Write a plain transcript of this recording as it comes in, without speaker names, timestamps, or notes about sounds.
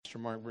Pastor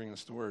Mark bring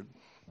us the word.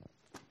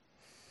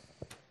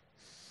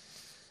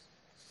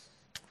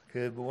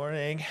 Good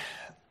morning.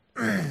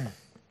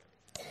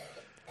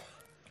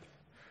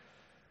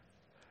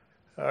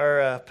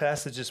 Our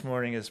passage this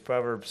morning is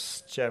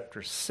Proverbs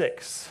chapter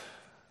 6,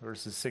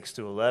 verses 6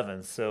 to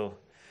 11. So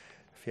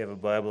if you have a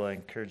Bible, I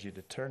encourage you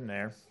to turn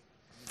there.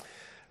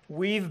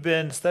 We've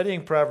been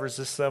studying Proverbs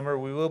this summer.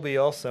 We will be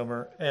all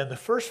summer. And the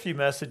first few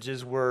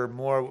messages were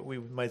more, we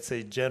might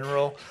say,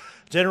 general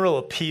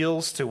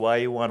appeals to why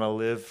you want to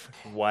live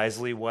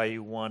wisely, why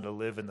you want to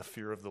live in the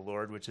fear of the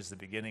Lord, which is the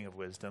beginning of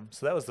wisdom.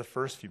 So that was the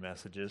first few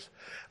messages.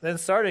 Then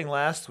starting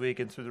last week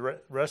and through the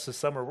rest of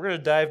summer, we're going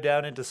to dive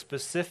down into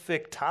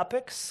specific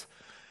topics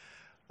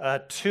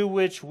to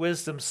which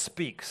wisdom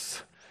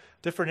speaks.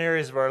 Different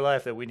areas of our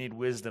life that we need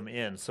wisdom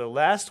in. So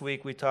last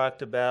week we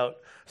talked about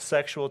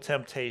sexual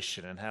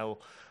temptation and how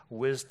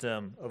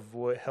wisdom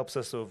helps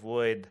us to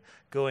avoid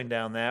going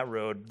down that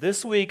road.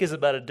 This week is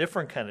about a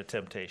different kind of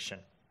temptation.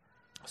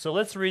 So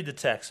let's read the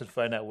text and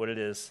find out what it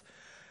is.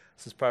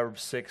 This is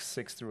Proverbs 6,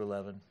 6 through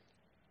 11.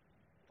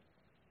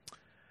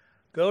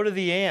 Go to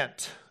the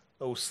ant,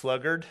 O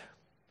sluggard.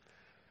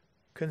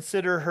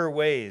 Consider her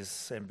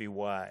ways and be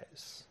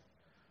wise.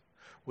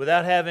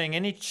 Without having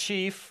any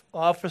chief,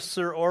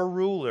 officer, or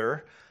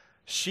ruler,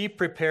 she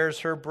prepares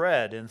her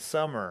bread in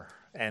summer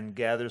and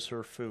gathers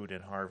her food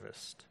in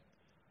harvest.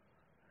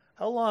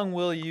 How long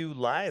will you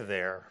lie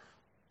there,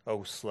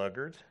 O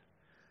sluggard?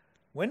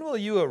 When will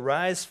you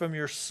arise from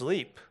your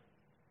sleep?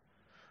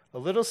 A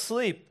little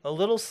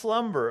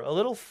slumber, a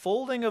little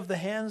folding of the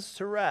hands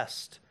to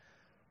rest,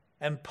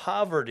 and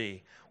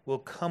poverty will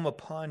come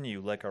upon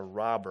you like a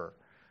robber,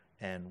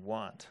 and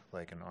want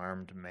like an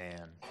armed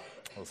man.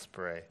 Let's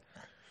pray.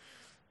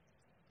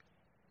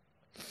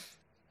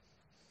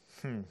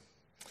 I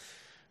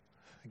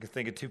can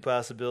think of two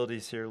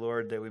possibilities here,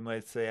 Lord, that we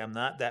might say, I'm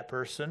not that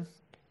person,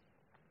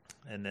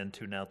 and then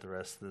tune out the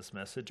rest of this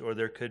message. Or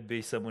there could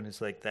be someone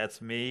who's like,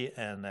 that's me,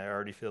 and I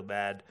already feel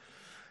bad,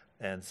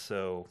 and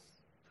so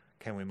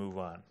can we move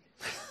on?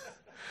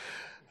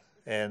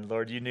 And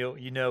Lord, you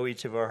know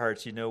each of our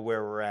hearts, you know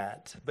where we're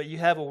at. But you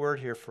have a word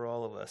here for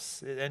all of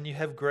us, and you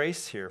have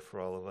grace here for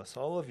all of us.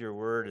 All of your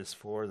word is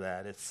for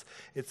that.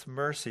 It's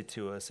mercy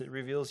to us. It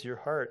reveals your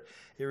heart.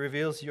 It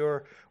reveals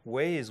your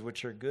ways,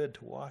 which are good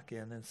to walk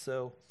in. And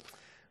so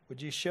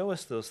would you show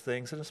us those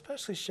things, and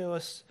especially show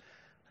us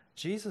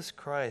Jesus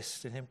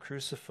Christ and him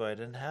crucified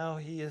and how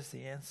he is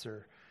the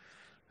answer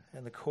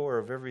and the core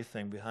of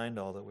everything behind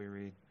all that we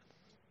read.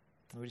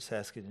 We just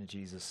ask it in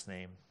Jesus'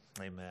 name.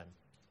 Amen.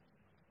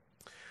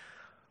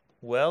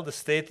 Well, to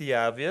state the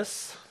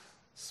obvious,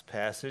 this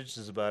passage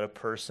is about a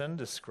person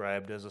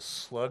described as a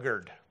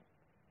sluggard.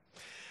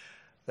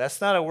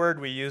 That's not a word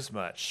we use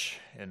much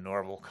in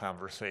normal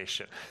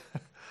conversation.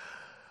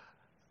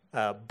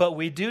 But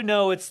we do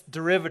know its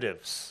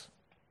derivatives.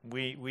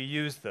 We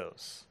use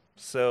those.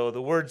 So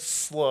the word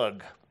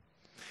slug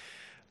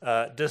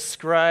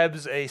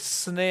describes a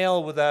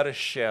snail without a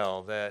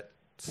shell, that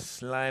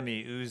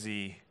slimy,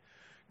 oozy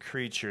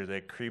creature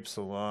that creeps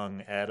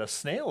along at a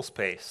snail's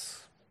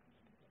pace.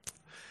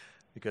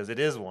 Because it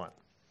is one.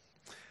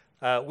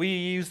 We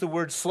use the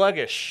word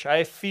sluggish.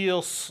 I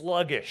feel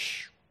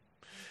sluggish,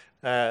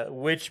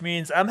 which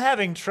means I'm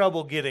having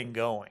trouble getting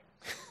going.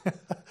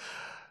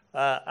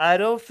 I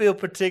don't feel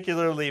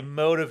particularly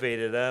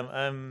motivated.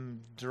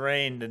 I'm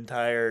drained and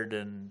tired,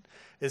 and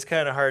it's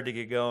kind of hard to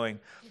get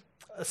going.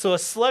 So a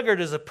sluggard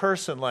is a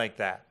person like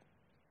that.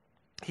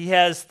 He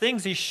has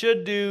things he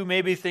should do,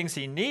 maybe things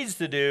he needs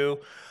to do,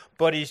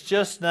 but he's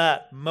just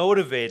not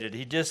motivated.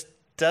 He just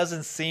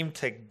doesn't seem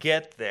to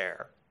get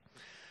there.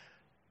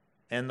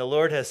 And the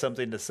Lord has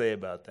something to say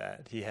about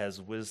that. He has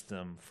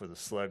wisdom for the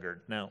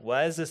sluggard. Now,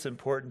 why is this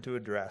important to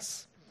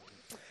address?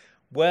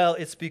 Well,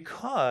 it's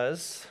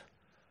because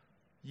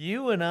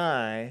you and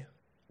I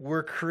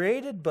were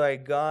created by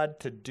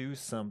God to do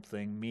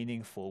something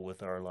meaningful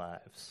with our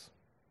lives.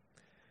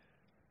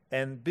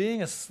 And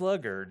being a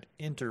sluggard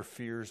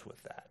interferes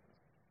with that.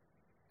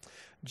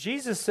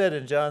 Jesus said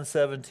in John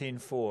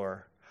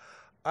 17:4,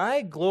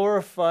 I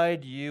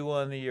glorified you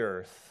on the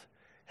earth,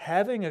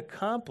 having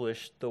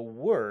accomplished the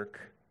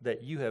work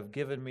that you have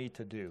given me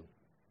to do.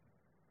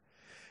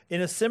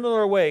 In a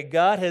similar way,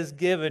 God has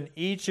given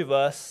each of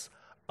us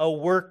a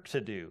work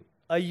to do,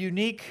 a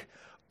unique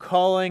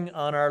calling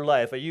on our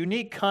life, a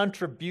unique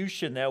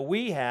contribution that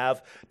we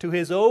have to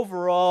his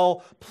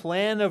overall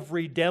plan of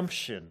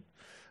redemption,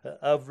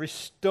 of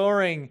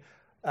restoring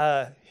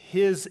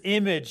his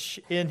image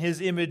in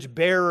his image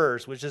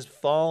bearers, which has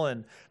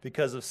fallen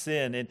because of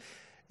sin.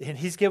 And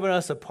he's given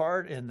us a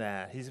part in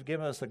that. He's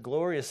given us a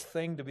glorious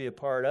thing to be a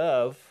part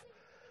of.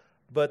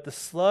 But the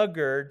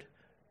sluggard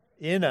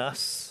in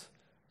us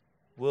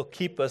will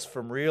keep us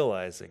from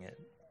realizing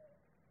it.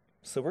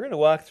 So we're going to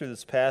walk through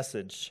this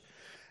passage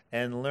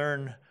and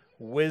learn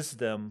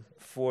wisdom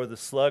for the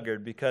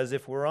sluggard, because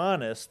if we're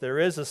honest, there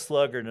is a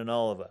sluggard in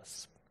all of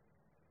us.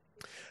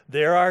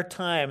 There are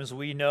times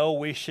we know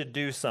we should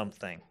do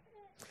something,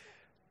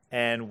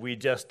 and we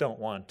just don't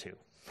want to.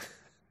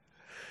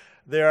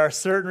 There are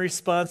certain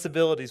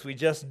responsibilities we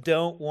just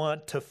don't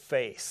want to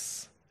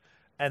face.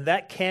 And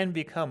that can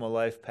become a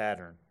life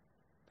pattern,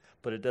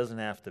 but it doesn't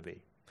have to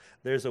be.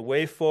 There's a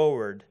way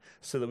forward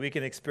so that we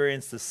can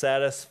experience the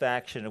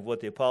satisfaction of what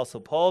the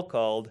Apostle Paul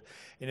called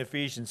in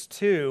Ephesians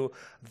 2,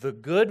 the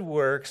good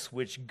works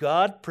which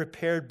God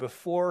prepared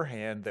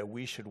beforehand that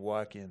we should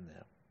walk in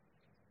them.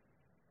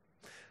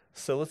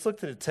 So let's look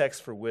to the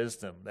text for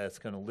wisdom that's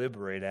going to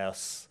liberate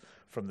us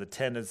from the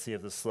tendency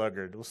of the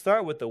sluggard. We'll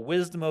start with the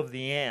wisdom of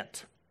the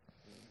ant.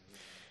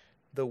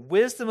 The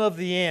wisdom of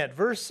the ant.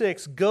 Verse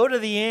 6, go to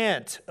the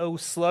ant, O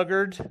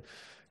sluggard.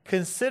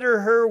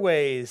 Consider her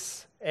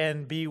ways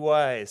and be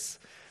wise.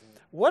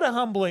 What a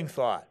humbling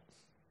thought.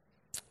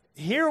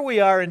 Here we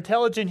are,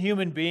 intelligent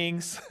human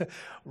beings,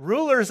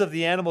 rulers of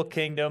the animal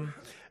kingdom,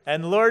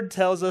 and the Lord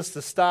tells us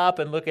to stop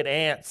and look at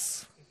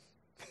ants.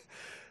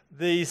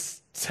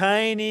 These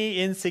tiny,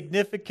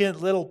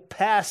 insignificant little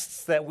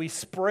pests that we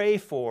spray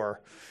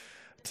for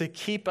to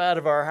keep out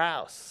of our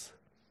house.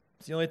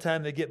 It's the only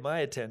time they get my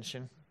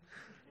attention.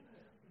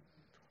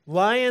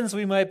 Lions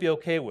we might be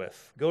okay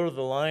with. Go to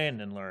the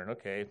lion and learn.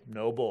 Okay,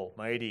 noble,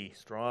 mighty,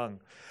 strong.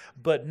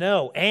 But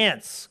no,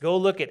 ants. Go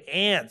look at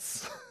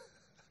ants.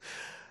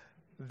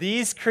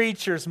 These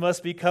creatures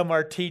must become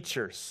our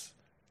teachers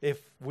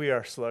if we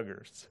are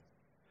sluggards.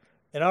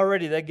 And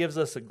already that gives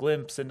us a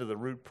glimpse into the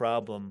root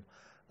problem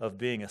of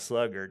being a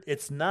sluggard.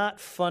 It's not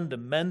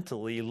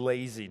fundamentally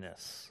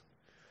laziness.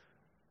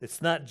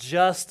 It's not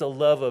just a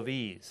love of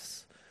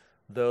ease,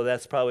 though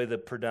that's probably the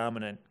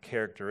predominant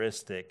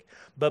characteristic.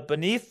 But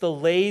beneath the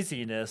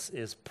laziness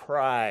is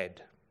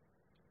pride.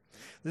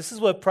 This is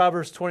what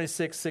Proverbs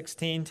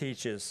 26:16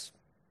 teaches.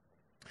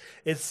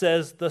 It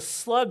says, the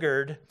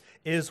sluggard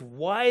is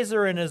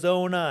wiser in his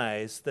own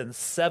eyes than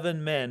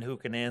 7 men who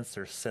can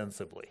answer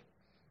sensibly.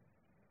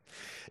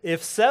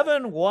 If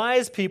 7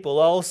 wise people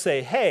all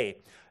say, hey,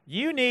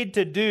 you need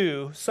to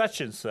do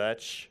such and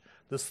such,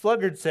 the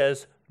sluggard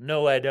says,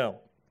 no, I don't.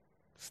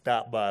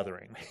 Stop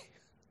bothering me.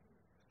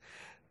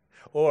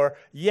 Or,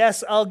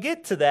 yes, I'll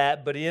get to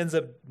that, but he ends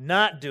up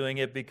not doing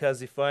it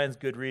because he finds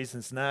good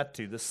reasons not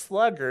to. The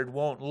sluggard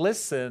won't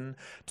listen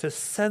to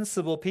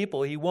sensible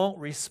people. He won't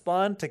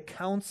respond to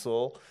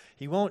counsel.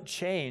 He won't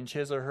change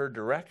his or her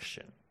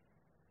direction.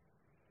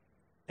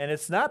 And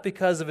it's not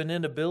because of an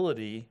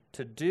inability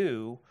to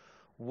do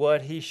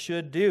what he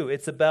should do.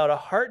 It's about a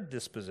heart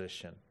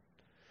disposition.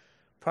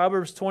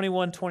 Proverbs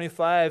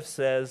 21:25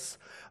 says,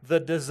 the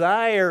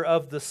desire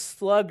of the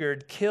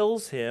sluggard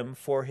kills him,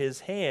 for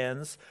his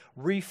hands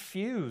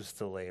refuse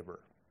to labor.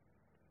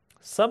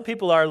 Some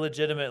people are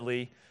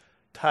legitimately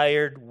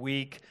tired,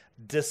 weak,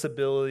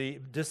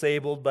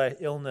 disabled by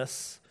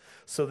illness,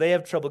 so they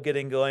have trouble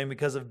getting going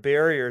because of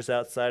barriers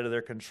outside of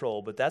their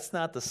control. But that's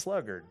not the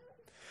sluggard.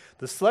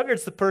 The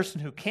sluggard's the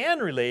person who can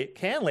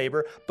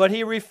labor, but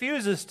he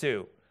refuses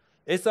to.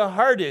 It's a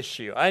heart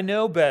issue. I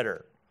know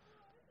better.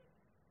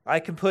 I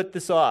can put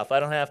this off. I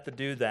don't have to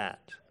do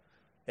that.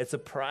 It's a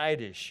pride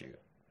issue.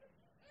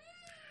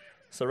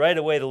 So right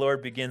away, the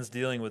Lord begins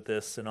dealing with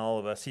this in all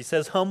of us. He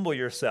says, humble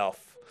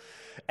yourself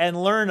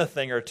and learn a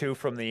thing or two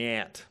from the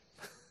ant.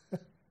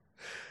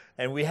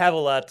 And we have a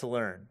lot to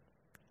learn.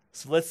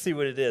 So let's see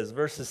what it is.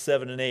 Verses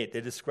 7 and 8,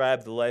 they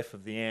describe the life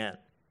of the ant.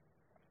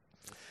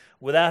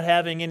 Without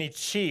having any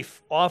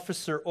chief,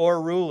 officer,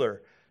 or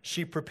ruler,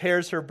 she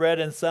prepares her bread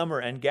in summer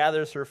and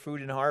gathers her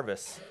food in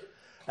harvest.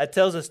 That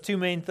tells us 2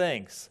 main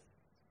things.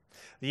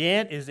 The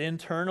ant is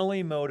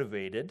internally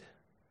motivated,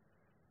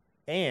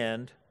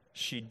 and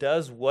she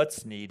does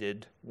what's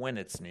needed when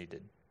it's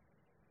needed.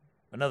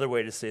 Another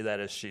way to say that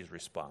is she's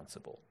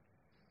responsible.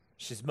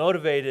 She's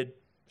motivated,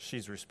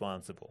 she's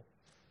responsible.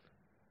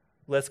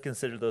 Let's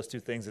consider those 2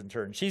 things in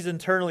turn. She's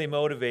internally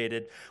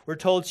motivated. We're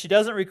told she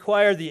doesn't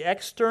require the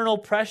external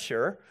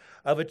pressure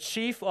of a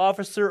chief,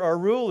 officer, or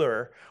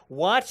ruler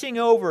watching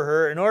over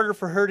her in order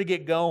for her to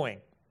get going.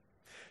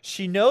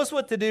 She knows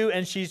what to do,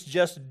 and she's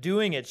just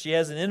doing it. She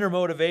has an inner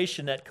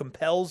motivation that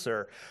compels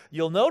her.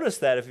 You'll notice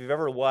that if you've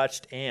ever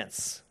watched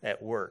ants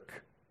at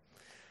work.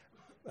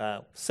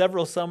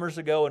 Several summers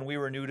ago, when we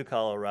were new to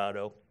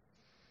Colorado,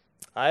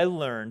 I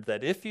learned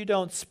that if you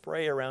don't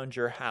spray around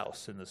your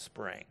house in the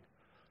spring,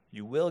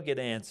 you will get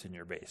ants in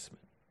your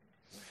basement.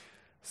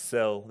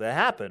 So that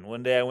happened.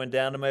 One day I went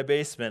down to my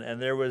basement,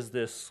 and there was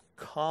this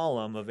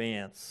column of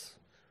ants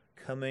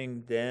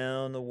coming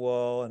down the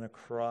wall and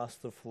across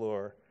the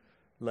floor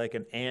like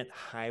an ant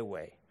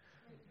highway,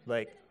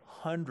 like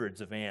hundreds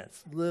of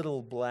ants,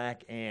 little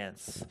black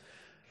ants.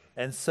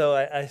 And so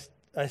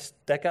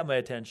that got my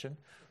attention.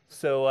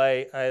 So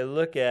I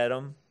look at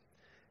them,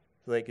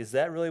 like, is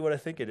that really what I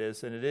think it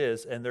is? And it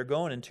is. And they're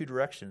going in 2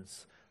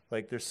 directions.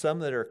 Like, there's some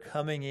that are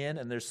coming in,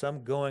 and there's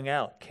some going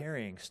out,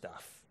 carrying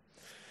stuff.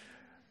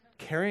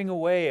 Carrying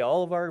away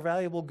all of our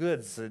valuable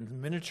goods in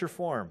miniature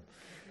form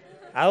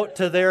out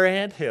to their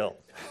anthill.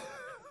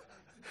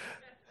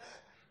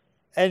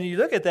 And you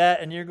look at that,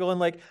 and you're going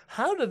like,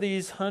 how do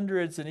these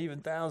hundreds and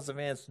even thousands of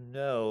ants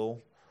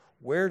know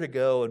where to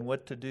go and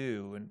what to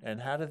do? And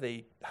how do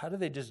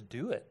they just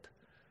do it?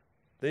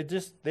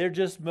 They're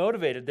just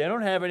motivated. They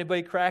don't have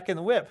anybody cracking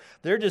the whip.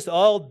 They're just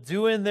all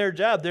doing their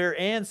job. They're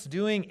ants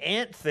doing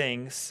ant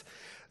things.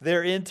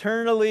 They're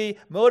internally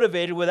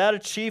motivated without a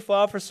chief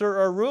officer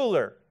or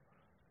ruler.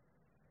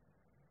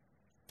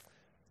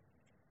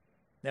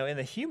 Now, in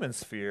the human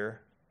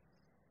sphere,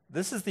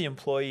 this is the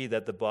employee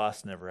that the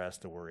boss never has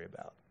to worry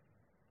about.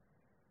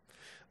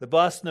 The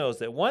boss knows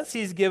that once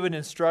he's given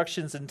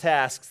instructions and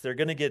tasks, they're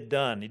going to get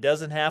done. He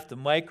doesn't have to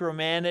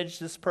micromanage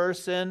this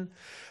person,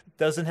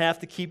 doesn't have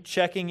to keep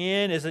checking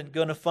in, isn't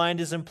going to find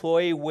his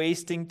employee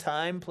wasting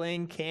time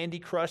playing Candy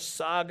Crush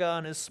Saga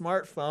on his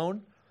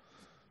smartphone.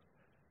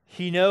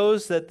 He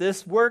knows that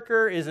this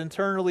worker is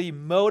internally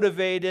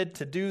motivated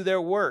to do their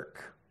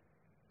work.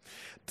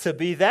 To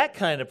be that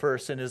kind of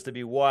person is to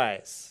be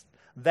wise.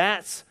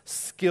 That's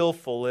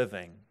skillful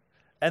living.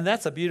 And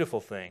that's a beautiful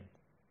thing.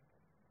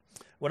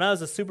 When I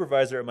was a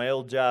supervisor at my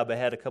old job, I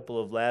had a couple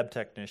of lab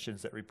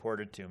technicians that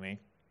reported to me.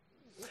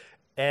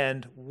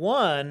 And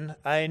one,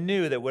 I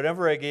knew that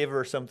whenever I gave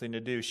her something to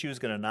do, she was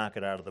going to knock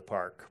it out of the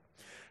park.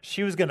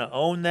 She was going to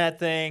own that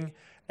thing,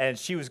 and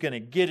she was going to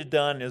get it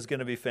done. And it was going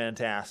to be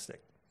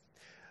fantastic.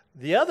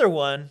 The other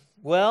one,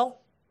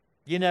 well,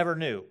 you never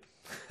knew.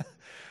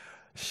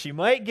 She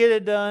might get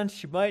it done.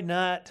 She might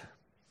not.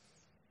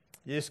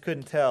 You just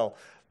couldn't tell.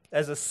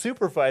 As a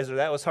supervisor,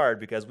 that was hard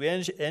because we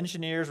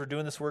engineers were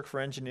doing this work for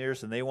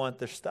engineers, and they want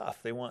their stuff.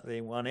 They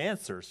want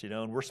answers,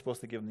 and we're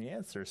supposed to give them the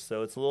answers.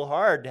 So it's a little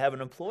hard to have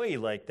an employee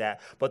like that.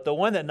 But the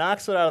one that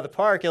knocks it out of the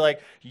park, you're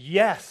like,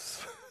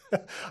 yes,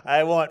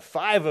 I want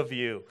 5 of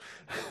you.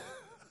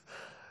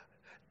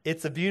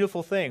 It's a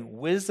beautiful thing.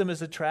 Wisdom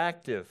is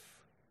attractive.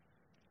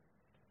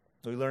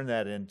 We learned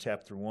that in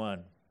chapter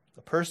 1.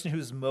 A person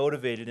who's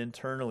motivated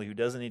internally, who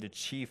doesn't need a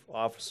chief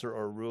officer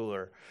or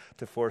ruler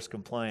to force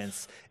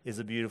compliance, is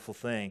a beautiful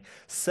thing.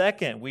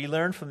 Second, we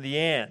learn from the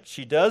ant.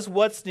 She does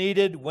what's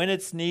needed when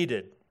it's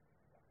needed,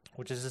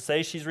 which is to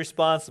say she's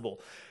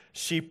responsible.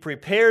 She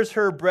prepares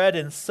her bread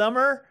in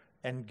summer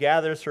and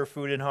gathers her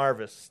food in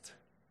harvest.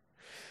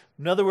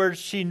 In other words,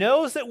 she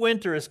knows that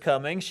winter is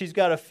coming. She's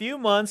got a few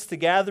months to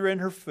gather in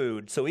her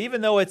food. So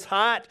even though it's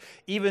hot,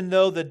 even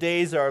though the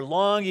days are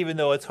long, even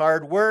though it's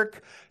hard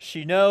work,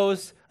 she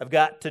knows I've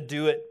got to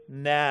do it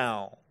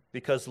now.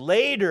 Because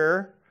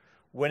later,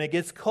 when it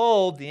gets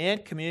cold, the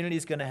ant community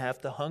is going to have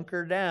to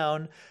hunker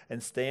down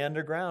and stay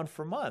underground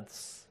for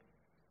months.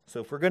 So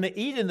if we're going to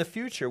eat in the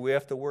future, we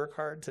have to work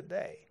hard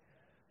today.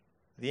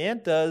 The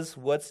ant does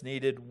what's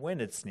needed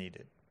when it's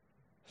needed.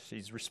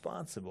 She's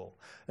responsible.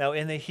 Now,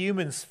 in the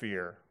human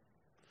sphere,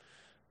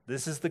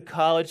 this is the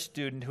college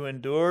student who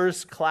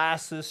endures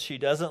classes she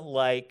doesn't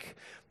like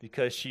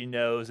because she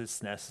knows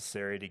it's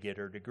necessary to get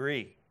her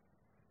degree.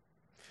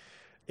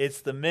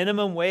 It's the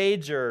minimum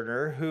wage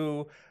earner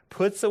who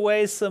puts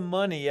away some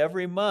money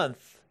every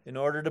month in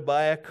order to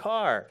buy a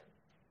car.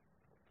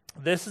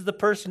 This is the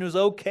person who's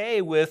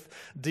okay with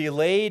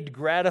delayed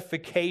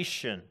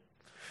gratification.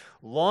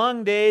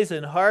 Long days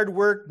and hard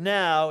work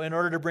now in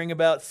order to bring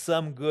about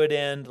some good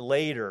end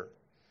later,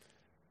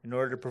 in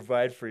order to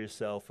provide for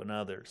yourself and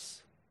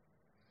others.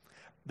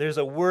 There's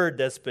a word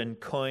that's been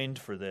coined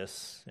for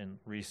this in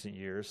recent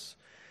years.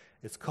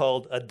 It's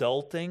called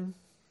adulting.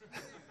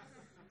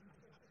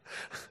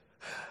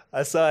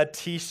 I saw a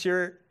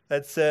t-shirt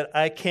that said,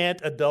 "I can't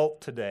adult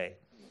today."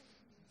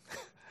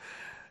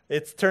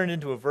 It's turned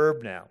into a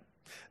verb now.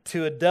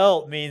 To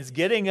adult means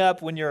getting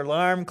up when your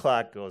alarm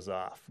clock goes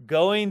off,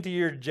 going to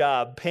your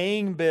job,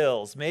 paying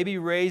bills, maybe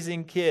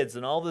raising kids,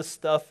 and all this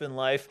stuff in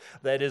life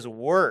that is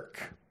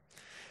work.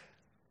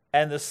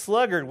 And the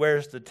sluggard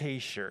wears the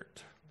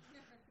t-shirt.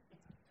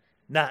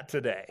 Not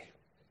today.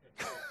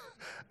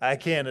 I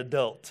can't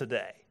adult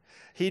today.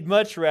 He'd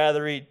much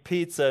rather eat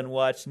pizza and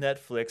watch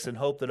Netflix and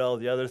hope that all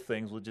the other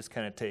things will just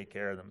kind of take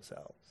care of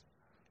themselves.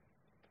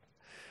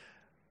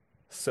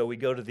 So we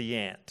go to the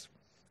ant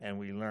and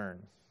we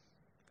learn.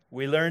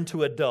 We learn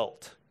to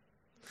adult.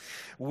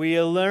 We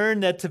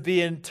learn that to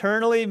be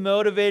internally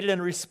motivated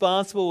and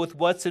responsible with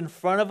what's in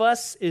front of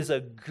us is a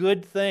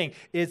good thing.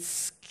 It's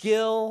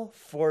skill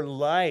for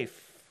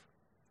life.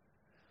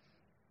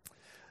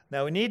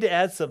 Now, we need to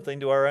add something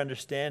to our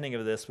understanding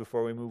of this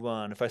before we move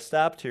on. If I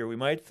stopped here, we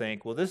might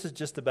think, well, this is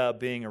just about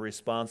being a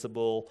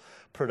responsible,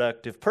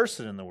 productive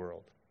person in the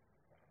world.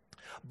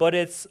 But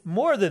it's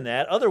more than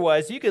that.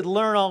 Otherwise, you could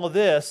learn all of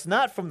this,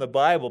 not from the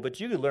Bible,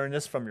 but you could learn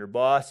this from your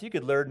boss. You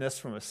could learn this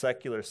from a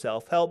secular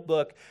self-help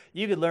book.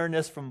 You could learn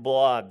this from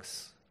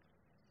blogs.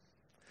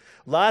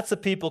 Lots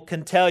of people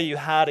can tell you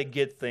how to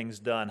get things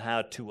done,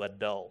 how to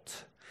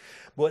adult.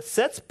 What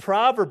sets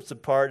Proverbs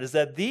apart is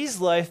that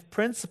these life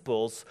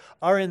principles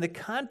are in the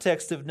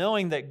context of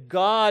knowing that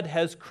God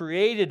has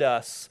created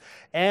us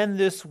and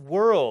this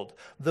world.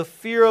 The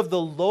fear of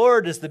the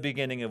Lord is the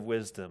beginning of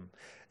wisdom.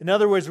 In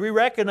other words, we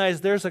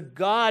recognize there's a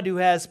God who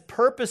has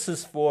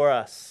purposes for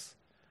us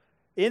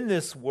in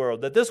this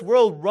world, that this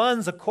world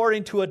runs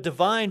according to a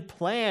divine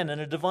plan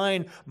and a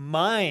divine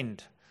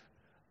mind.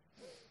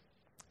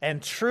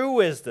 And true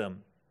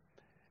wisdom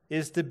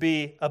is to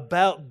be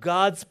about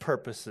God's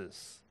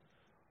purposes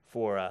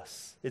for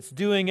us. It's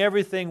doing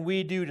everything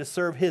we do to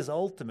serve his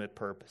ultimate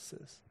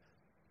purposes.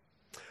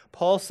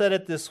 Paul said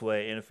it this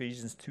way in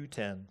Ephesians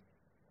 2:10.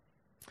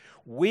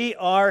 We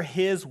are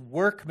his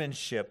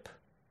workmanship,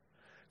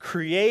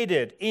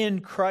 created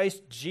in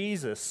Christ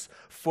Jesus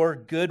for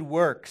good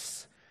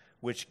works,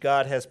 which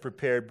God has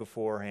prepared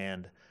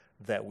beforehand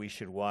that we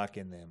should walk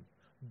in them.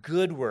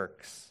 Good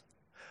works.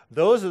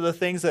 Those are the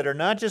things that are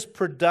not just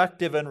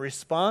productive and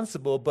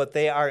responsible, but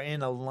they are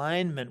in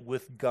alignment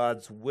with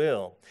God's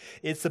will.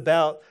 It's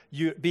about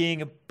you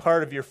being a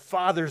part of your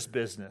Father's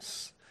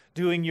business,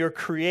 doing your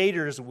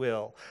Creator's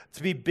will,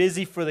 to be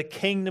busy for the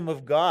kingdom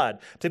of God,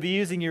 to be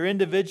using your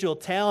individual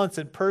talents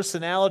and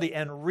personality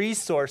and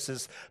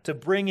resources to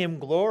bring him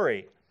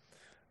glory.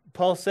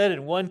 Paul said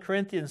in 1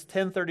 Corinthians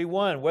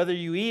 10:31, whether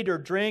you eat or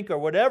drink or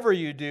whatever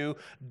you do,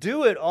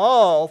 do it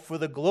all for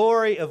the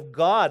glory of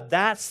God.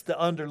 That's the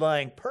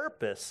underlying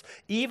purpose,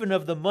 even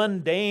of the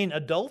mundane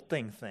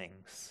adulting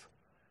things.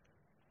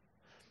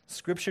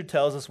 Scripture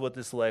tells us what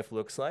this life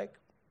looks like.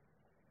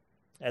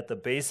 At the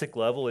basic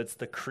level, it's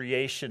the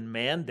creation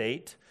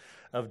mandate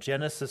of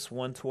Genesis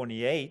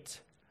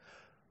 1:28.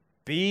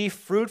 Be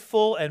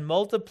fruitful and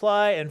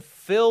multiply and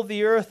fill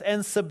the earth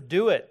and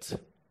subdue it.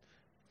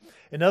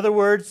 In other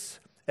words,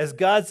 as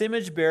God's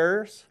image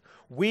bearers,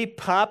 we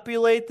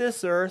populate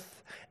this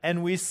earth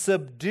and we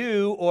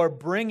subdue or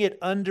bring it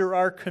under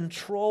our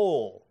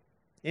control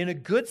in a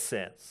good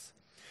sense.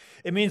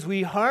 It means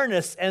we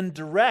harness and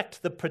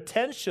direct the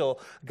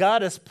potential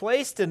God has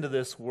placed into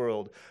this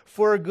world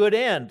for a good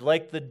end,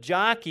 like the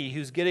jockey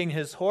who's getting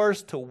his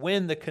horse to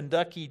win the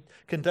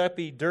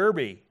Kentucky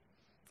Derby.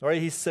 All right,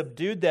 he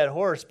subdued that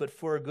horse, but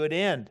for a good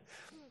end.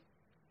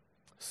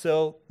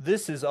 So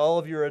this is all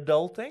of your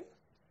adulting.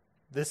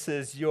 This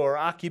is your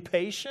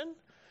occupation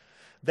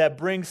that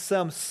brings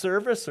some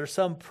service or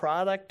some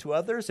product to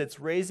others.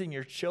 It's raising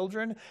your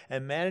children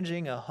and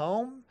managing a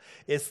home.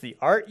 It's the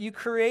art you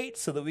create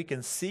so that we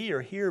can see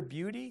or hear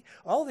beauty.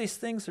 All these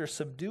things are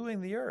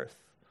subduing the earth.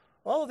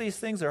 All of these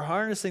things are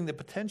harnessing the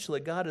potential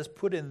that God has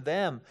put in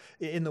them,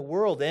 in the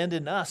world and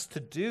in us,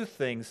 to do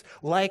things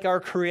like our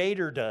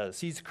Creator does.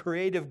 He's a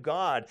creative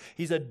God.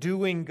 He's a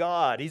doing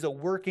God. He's a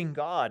working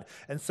God.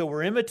 And so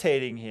we're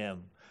imitating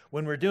him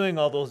when we're doing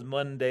all those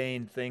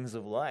mundane things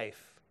of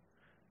life.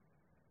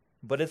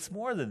 But it's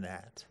more than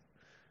that.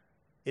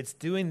 It's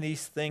doing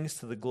these things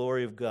to the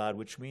glory of God,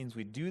 which means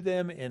we do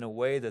them in a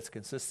way that's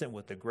consistent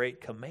with the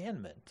great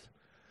commandment.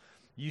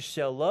 You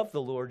shall love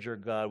the Lord your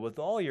God with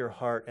all your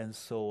heart and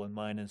soul and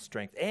mind and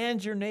strength,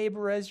 and your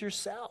neighbor as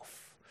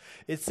yourself.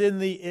 It's in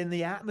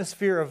the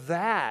atmosphere of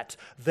that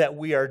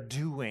we are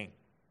doing.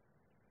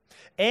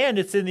 And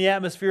it's in the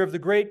atmosphere of the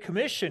Great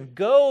Commission.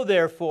 Go,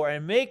 therefore,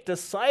 and make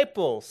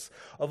disciples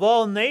of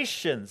all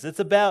nations. It's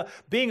about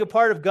being a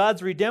part of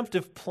God's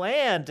redemptive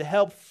plan to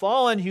help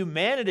fallen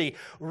humanity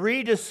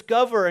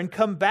rediscover and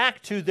come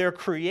back to their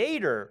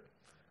Creator,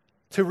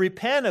 to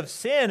repent of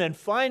sin and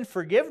find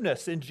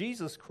forgiveness in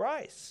Jesus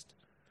Christ.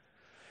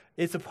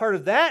 It's a part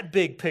of that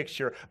big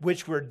picture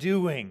which we're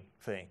doing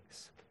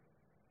things.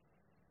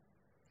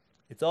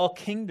 It's all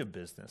kingdom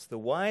business. The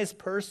wise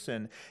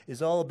person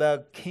is all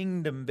about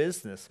kingdom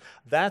business.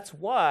 That's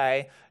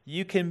why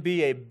you can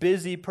be a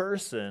busy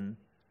person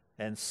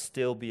and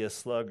still be a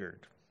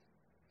sluggard.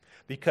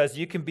 Because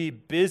you can be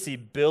busy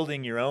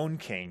building your own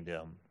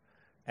kingdom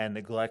and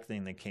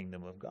neglecting the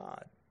kingdom of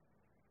God.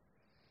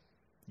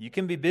 You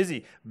can be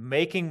busy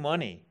making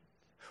money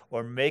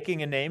or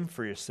making a name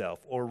for yourself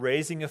or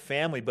raising a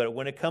family, but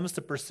when it comes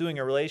to pursuing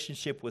a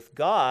relationship with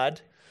God,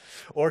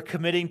 or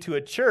committing to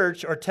a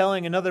church, or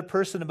telling another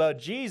person about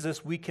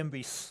Jesus, we can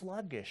be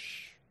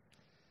sluggish.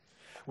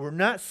 We're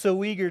not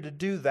so eager to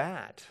do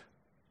that.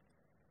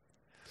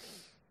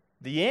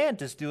 The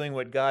ant is doing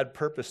what God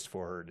purposed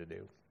for her to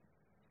do.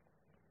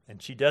 And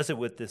she does it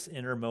with this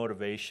inner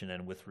motivation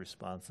and with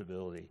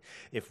responsibility.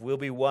 If we'll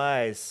be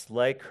wise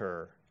like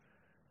her,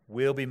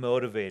 we'll be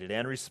motivated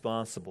and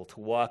responsible to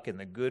walk in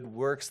the good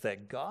works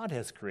that God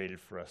has created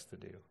for us to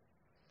do.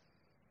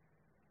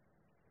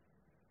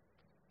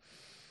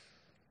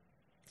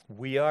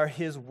 We are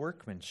his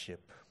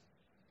workmanship,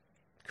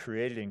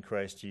 created in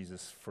Christ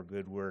Jesus for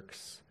good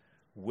works,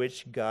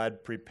 which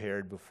God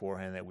prepared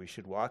beforehand that we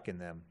should walk in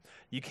them.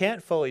 You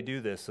can't fully do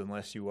this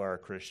unless you are a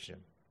Christian.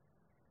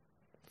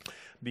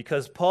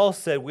 Because Paul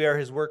said we are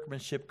his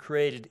workmanship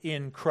created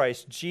in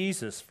Christ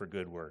Jesus for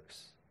good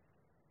works.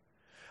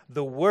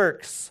 The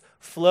works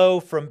flow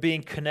from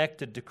being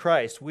connected to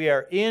Christ. We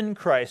are in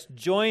Christ,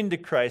 joined to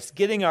Christ,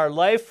 getting our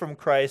life from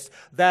Christ.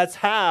 That's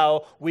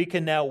how we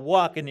can now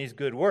walk in these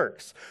good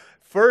works.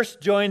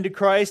 First joined to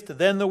Christ,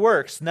 then the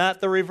works,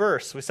 not the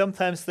reverse. We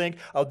sometimes think,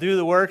 I'll do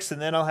the works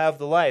and then I'll have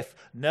the life.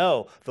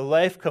 No, the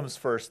life comes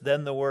first,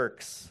 then the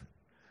works.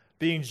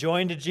 Being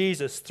joined to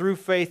Jesus through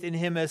faith in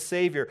him as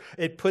Savior,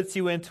 it puts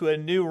you into a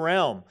new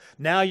realm.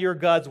 Now you're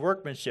God's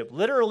workmanship,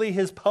 literally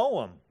his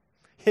poem,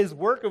 his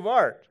work of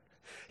art.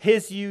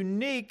 His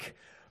unique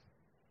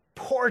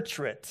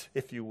portrait,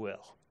 if you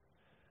will.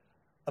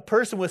 A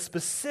person with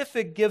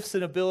specific gifts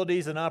and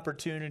abilities and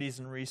opportunities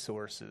and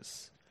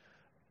resources.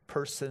 A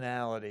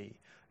personality,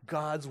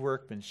 God's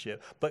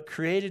workmanship, but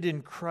created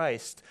in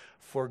Christ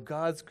for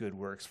God's good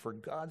works, for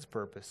God's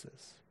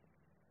purposes.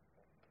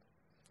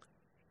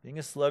 Being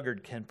a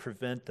sluggard can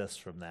prevent us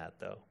from that,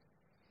 though,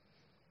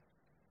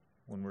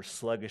 when we're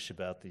sluggish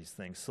about these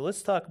things. So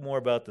let's talk more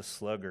about the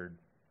sluggard.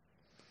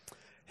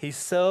 He's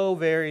so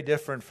very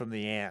different from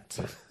the ant.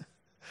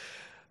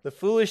 The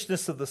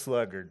foolishness of the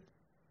sluggard.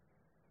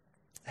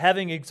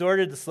 Having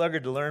exhorted the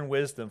sluggard to learn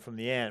wisdom from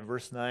the ant,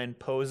 verse 9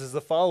 poses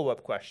a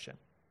follow-up question.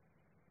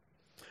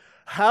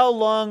 How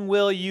long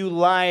will you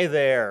lie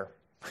there?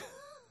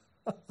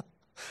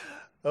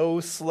 O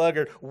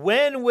sluggard,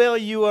 when will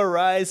you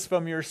arise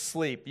from your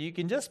sleep? You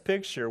can just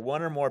picture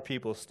one or more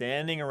people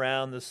standing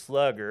around the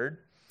sluggard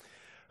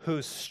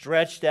who's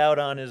stretched out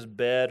on his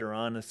bed or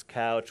on his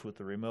couch with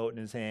the remote in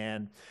his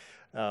hand.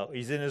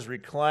 He's in his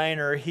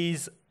recliner.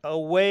 He's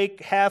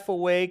awake, half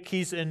awake.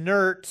 He's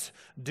inert,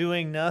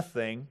 doing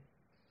nothing.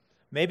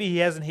 Maybe he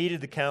hasn't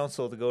heeded the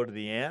counsel to go to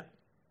the ant.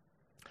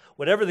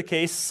 Whatever the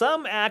case,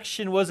 some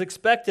action was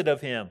expected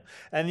of him,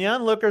 and the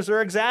onlookers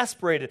are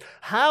exasperated.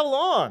 How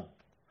long?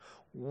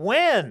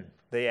 When?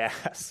 They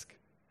ask.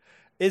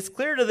 It's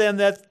clear to them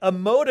that a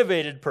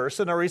motivated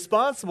person, a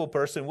responsible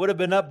person, would have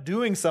been up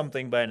doing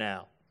something by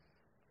now.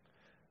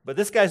 But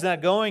this guy's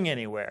not going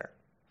anywhere.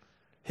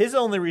 His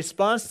only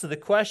response to the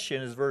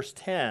question is verse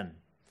 10,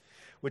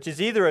 which is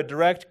either a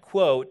direct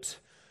quote,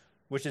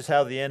 which is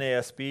how the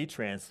NASB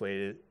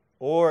translated it,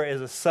 or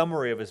is a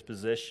summary of his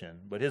position.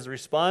 But his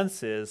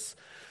response is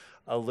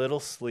a little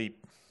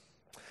sleep,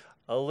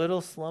 a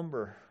little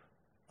slumber,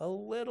 a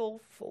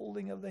little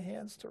folding of the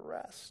hands to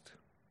rest.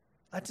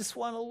 I just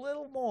want a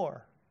little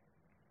more.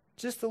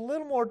 Just a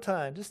little more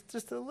time.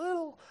 Just a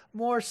little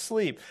more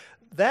sleep.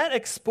 That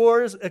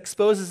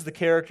exposes the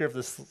character of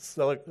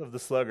the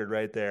sluggard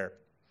right there.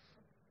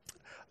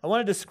 I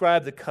want to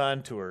describe the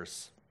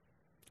contours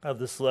of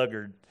the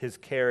sluggard, his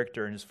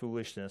character and his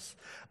foolishness.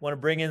 I want to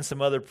bring in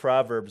some other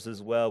proverbs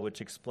as well,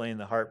 which explain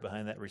the heart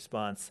behind that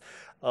response.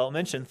 I'll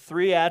mention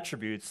 3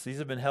 attributes. These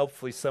have been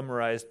helpfully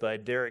summarized by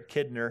Derek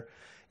Kidner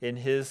in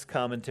his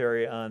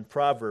commentary on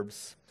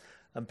Proverbs.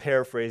 I'm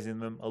paraphrasing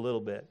them a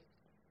little bit.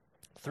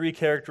 3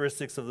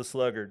 characteristics of the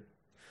sluggard.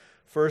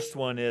 First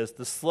one is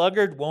the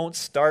sluggard won't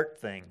start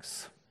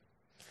things.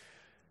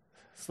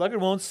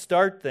 Sluggard won't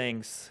start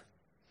things.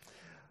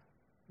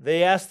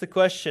 They ask the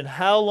question,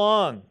 how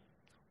long?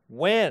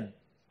 When?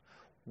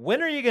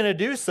 When are you going to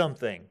do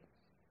something?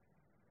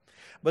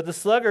 But the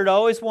sluggard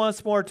always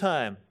wants more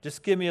time.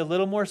 Just give me a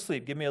little more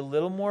sleep. Give me a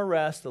little more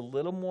rest, a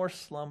little more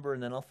slumber,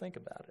 and then I'll think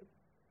about it.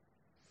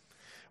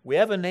 We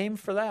have a name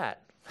for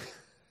that.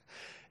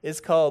 It's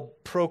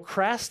called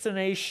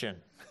procrastination.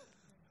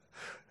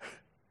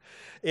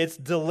 It's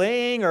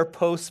delaying or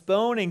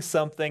postponing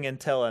something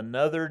until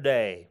another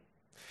day.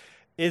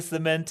 It's the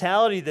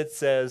mentality that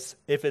says,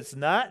 if it's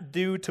not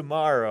due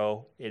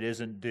tomorrow, it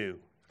isn't due.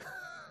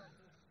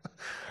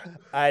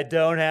 I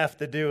don't have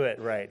to do it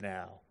right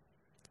now.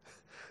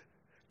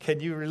 Can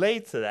you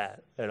relate to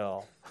that at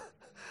all?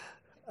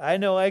 I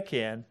know I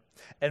can.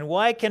 And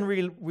why can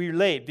we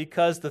relate?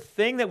 Because the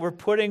thing that we're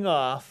putting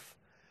off,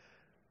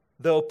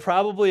 though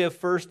probably of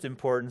first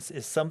importance,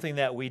 is something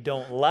that we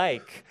don't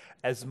like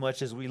as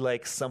much as we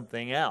like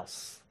something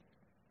else.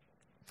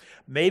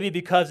 Maybe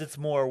because it's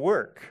more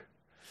work.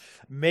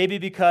 Maybe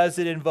because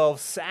it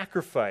involves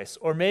sacrifice.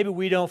 Or maybe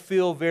we don't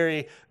feel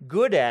very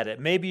good at it.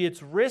 Maybe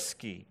it's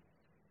risky.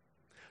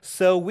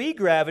 So we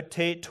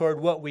gravitate toward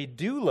what we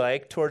do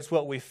like, towards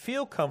what we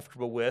feel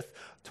comfortable with,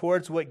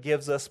 towards what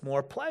gives us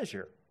more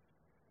pleasure.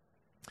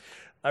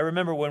 I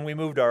remember when we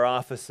moved our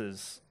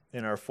offices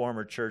in our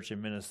former church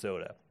in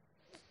Minnesota.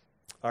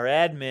 Our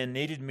admin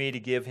needed me to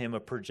give him a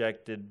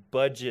projected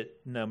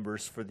budget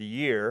numbers for the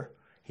year.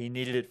 He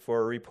needed it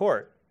for a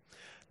report.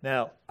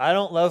 Now, I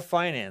don't love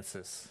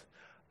finances.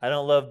 I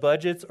don't love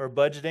budgets or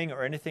budgeting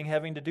or anything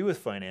having to do with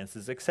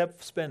finances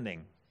except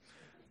spending.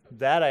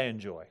 That I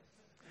enjoy.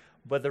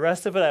 But the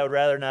rest of it, I would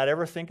rather not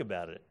ever think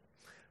about it.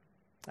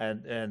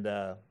 And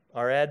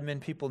our admin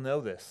people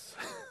know this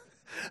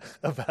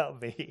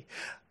about me.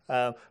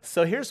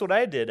 So here's what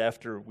I did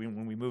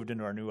when we moved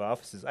into our new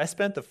offices. I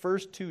spent the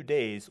first 2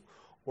 days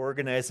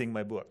organizing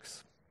my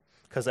books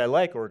because I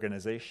like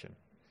organization.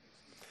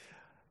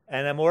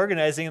 And I'm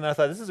organizing, and I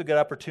thought this is a good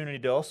opportunity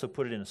to also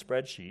put it in a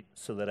spreadsheet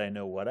so that I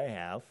know what I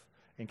have.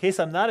 In case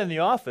I'm not in the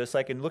office,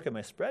 I can look at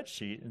my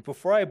spreadsheet, and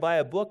before I buy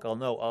a book, I'll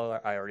know, oh,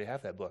 I already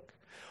have that book.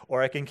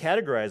 Or I can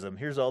categorize them.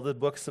 Here's all the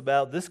books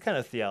about this kind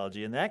of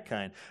theology and that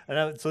kind.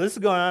 So this is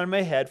going on in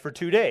my head for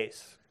 2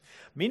 days.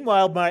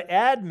 Meanwhile, my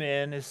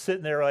admin is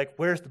sitting there like,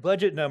 where's the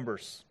budget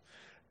numbers?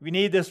 We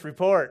need this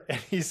report. And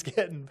he's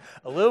getting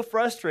a little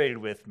frustrated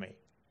with me.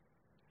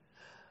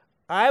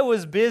 I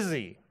was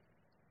busy,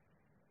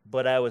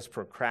 but I was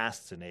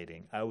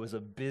procrastinating. I was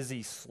a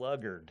busy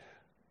sluggard,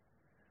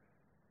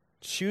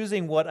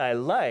 choosing what I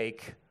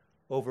like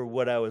over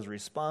what I was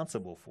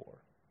responsible for.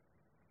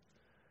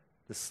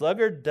 The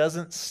sluggard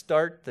doesn't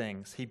start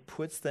things. He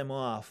puts them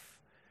off.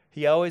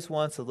 He always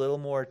wants a little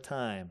more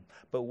time.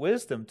 But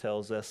wisdom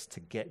tells us to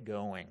get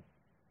going.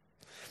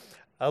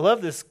 I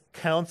love this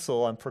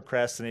counsel on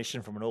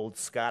procrastination from an old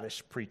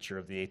Scottish preacher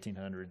of the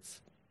 1800s.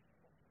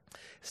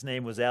 His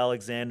name was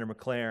Alexander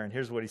MacLaren.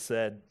 Here's what he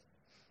said.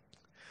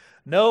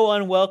 No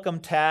unwelcome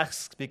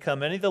tasks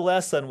become any the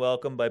less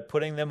unwelcome by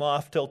putting them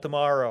off till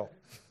tomorrow.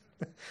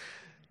 It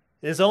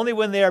is only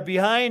when they are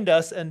behind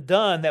us and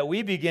done that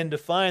we begin to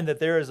find that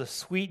there is a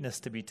sweetness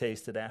to be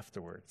tasted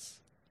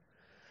afterwards,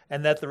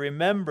 and that the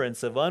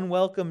remembrance of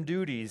unwelcome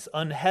duties,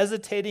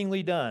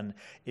 unhesitatingly done,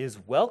 is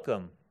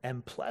welcome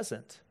and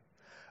pleasant.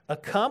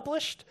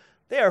 Accomplished,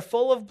 they are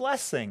full of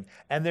blessing,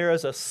 and there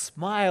is a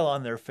smile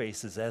on their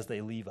faces as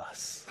they leave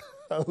us.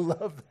 I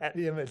love that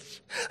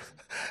image.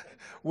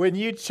 When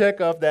you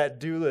check off that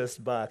do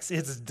list box,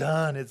 it's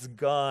done, it's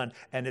gone,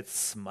 and it's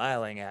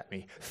smiling at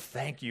me.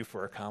 Thank you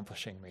for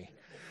accomplishing me.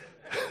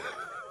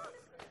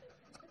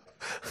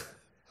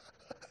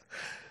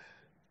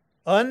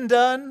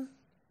 Undone,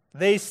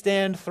 they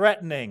stand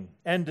threatening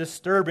and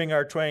disturbing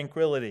our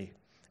tranquility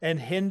and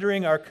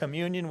hindering our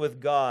communion with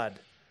God.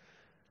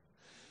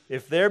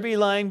 If there be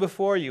lying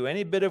before you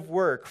any bit of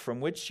work from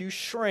which you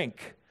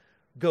shrink,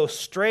 go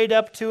straight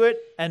up to it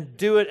and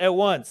do it at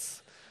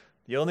once.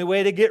 The only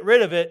way to get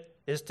rid of it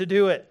is to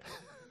do it.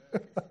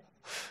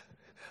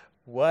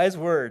 Wise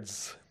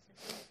words.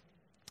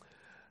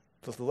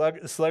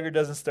 The sluggard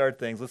doesn't start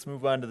things. Let's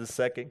move on to the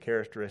second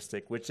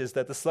characteristic, which is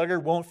that the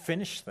sluggard won't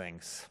finish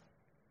things.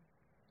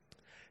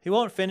 He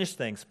won't finish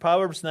things.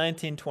 Proverbs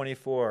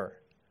 19:24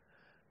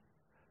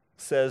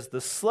 says, the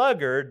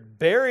sluggard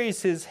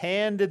buries his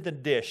hand in the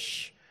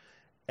dish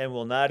and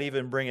will not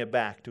even bring it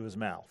back to his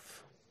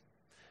mouth.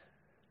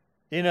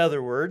 In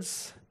other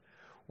words,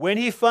 when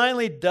he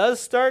finally does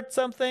start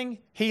something,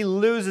 he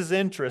loses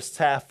interest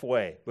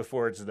halfway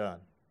before it's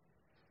done.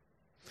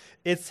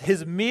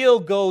 His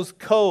meal goes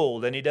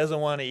cold and he doesn't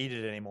want to eat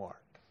it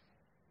anymore.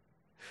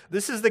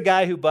 This is the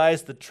guy who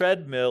buys the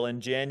treadmill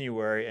in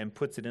January and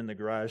puts it in the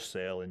garage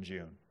sale in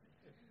June.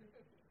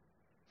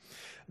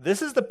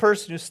 This is the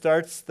person who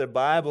starts the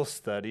Bible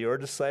study or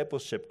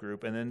discipleship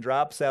group and then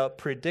drops out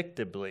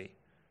predictably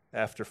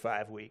after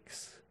 5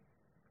 weeks.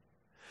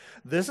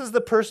 This is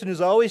the person who's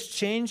always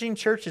changing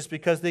churches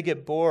because they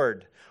get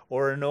bored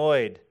or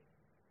annoyed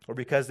or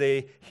because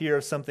they hear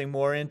of something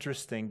more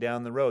interesting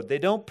down the road. They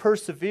don't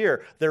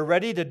persevere. They're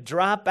ready to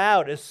drop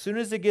out as soon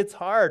as it gets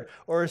hard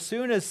or as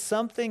soon as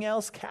something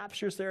else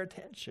captures their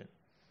attention.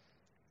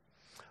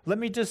 Let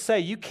me just say,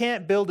 you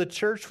can't build a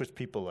church with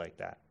people like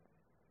that.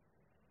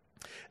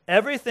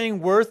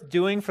 Everything worth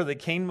doing for the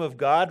kingdom of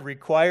God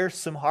requires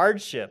some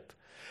hardship.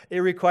 It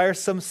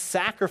requires some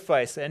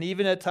sacrifice and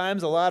even at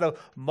times a lot of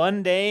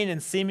mundane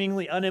and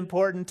seemingly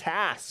unimportant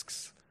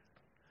tasks.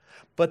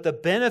 But the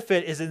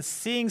benefit is in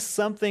seeing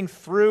something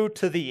through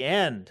to the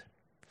end,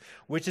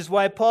 which is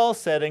why Paul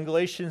said in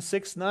Galatians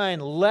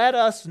 6:9, let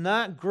us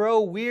not grow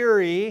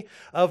weary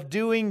of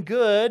doing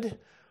good,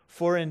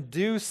 for in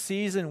due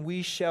season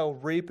we shall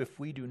reap if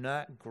we do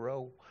not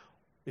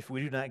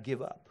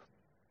give up.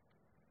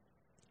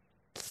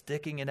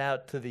 Sticking it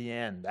out to the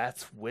end.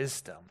 That's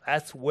wisdom.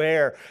 That's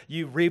where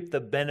you reap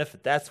the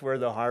benefit. That's where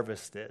the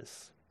harvest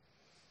is.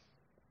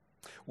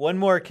 One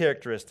more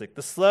characteristic.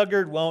 The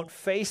sluggard won't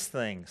face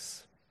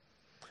things.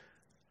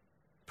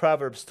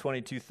 Proverbs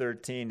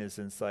 22:13 is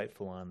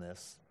insightful on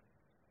this.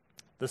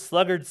 The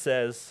sluggard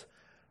says,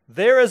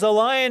 there is a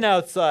lion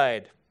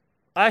outside.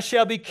 I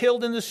shall be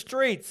killed in the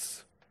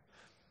streets.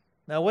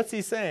 Now, what's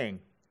he saying?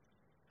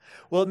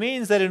 Well, it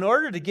means that in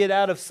order to get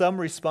out of some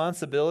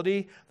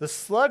responsibility, the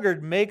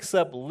sluggard makes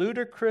up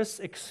ludicrous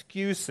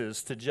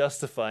excuses to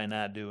justify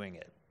not doing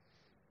it.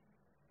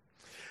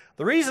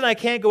 The reason I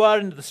can't go out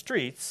into the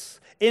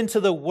streets, into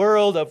the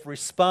world of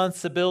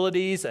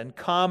responsibilities and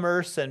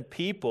commerce and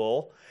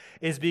people,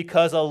 is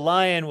because a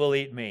lion will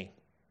eat me.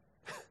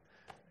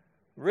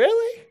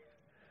 Really?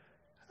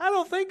 I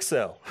don't think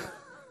so.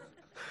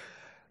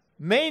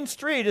 Main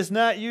Street is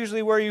not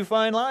usually where you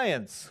find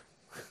lions.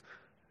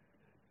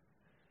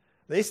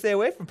 They stay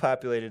away from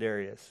populated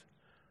areas.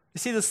 You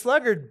see, the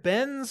sluggard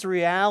bends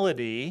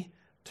reality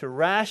to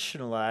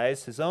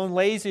rationalize his own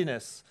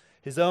laziness,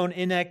 his own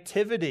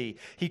inactivity.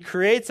 He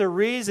creates a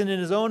reason in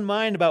his own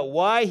mind about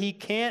why he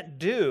can't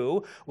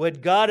do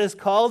what God has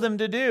called him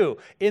to do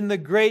in the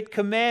Great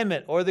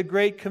Commandment or the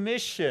Great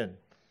Commission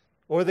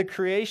or the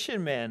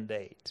creation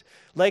mandate.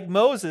 Like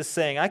Moses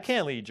saying, I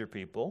can't lead your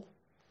people.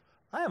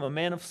 I am a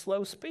man of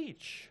slow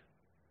speech.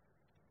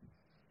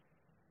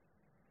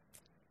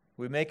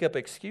 We make up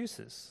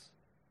excuses.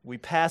 We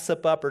pass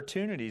up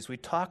opportunities. We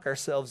talk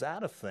ourselves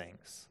out of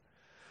things.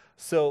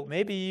 So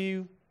maybe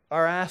you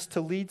are asked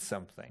to lead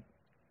something.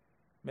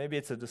 Maybe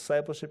it's a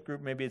discipleship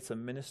group. Maybe it's a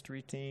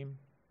ministry team.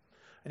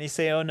 And you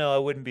say, oh no, I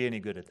wouldn't be any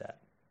good at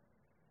that.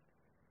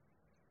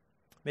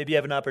 Maybe you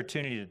have an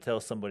opportunity to tell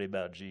somebody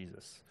about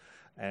Jesus.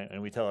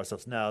 And we tell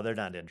ourselves, no, they're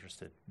not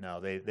interested. No,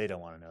 they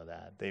don't want to know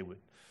that. They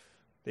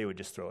would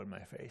just throw it in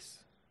my face.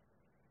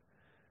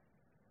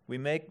 We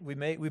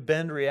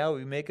bend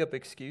reality. We make up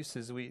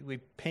excuses. We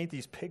paint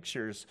these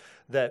pictures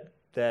that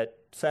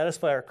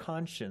satisfy our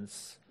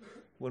conscience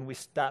when we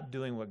stop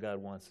doing what God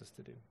wants us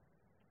to do.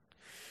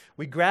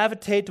 We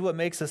gravitate to what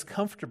makes us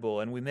comfortable,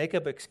 and we make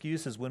up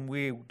excuses when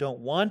we don't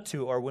want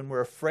to or when we're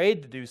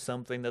afraid to do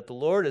something that the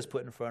Lord has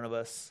put in front of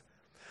us.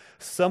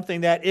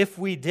 Something that if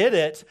we did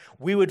it,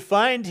 we would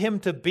find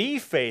him to be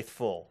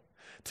faithful,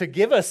 to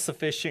give us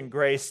sufficient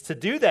grace to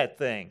do that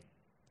thing.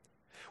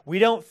 We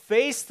don't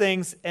face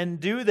things and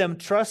do them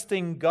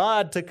trusting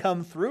God to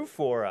come through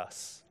for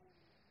us.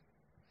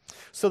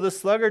 So the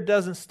sluggard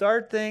doesn't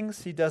start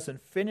things, he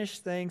doesn't finish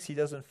things, he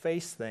doesn't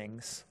face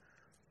things.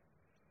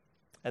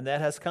 And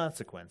that has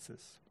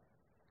consequences.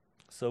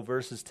 So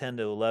verses 10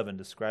 to 11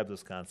 describe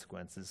those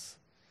consequences.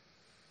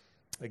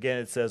 Again,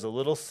 it says, a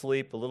little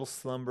sleep, a little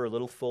slumber, a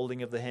little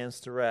folding of the hands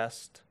to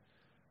rest.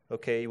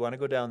 Okay, you want to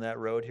go down that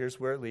road? Here's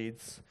where it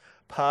leads.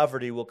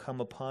 Poverty will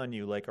come upon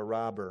you like a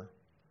robber,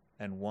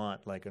 and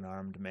want like an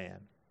armed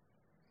man.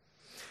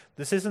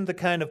 This isn't the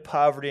kind of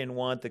poverty and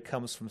want that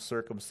comes from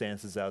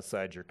circumstances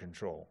outside your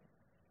control.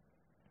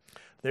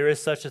 There is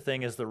such a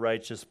thing as the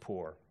righteous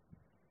poor.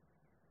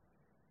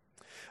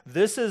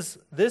 This is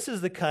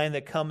the kind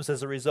that comes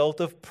as a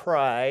result of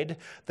pride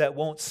that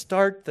won't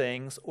start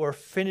things or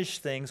finish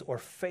things or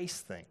face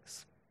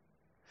things.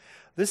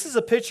 This is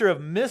a picture of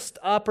missed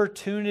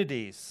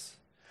opportunities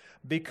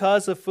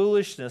because of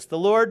foolishness. The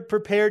Lord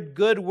prepared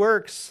good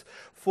works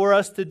for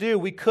us to do.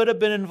 We could have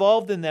been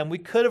involved in them. We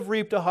could have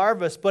reaped a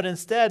harvest, but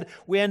instead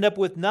we end up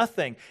with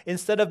nothing.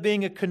 Instead of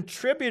being a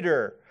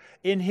contributor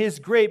in his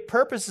great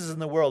purposes in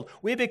the world,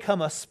 we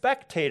become a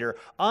spectator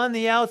on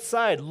the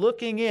outside,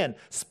 looking in,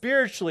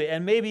 spiritually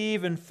and maybe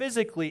even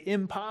physically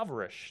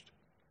impoverished.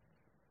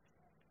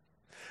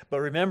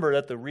 But remember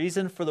that the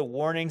reason for the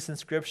warnings in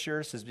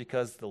Scriptures is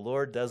because the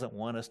Lord doesn't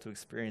want us to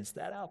experience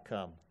that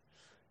outcome.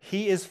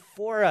 He is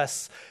for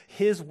us.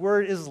 His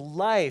word is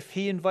life.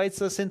 He invites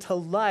us into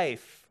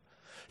life.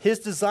 His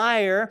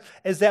desire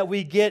is that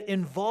we get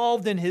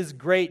involved in his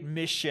great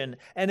mission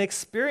and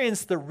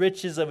experience the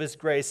riches of his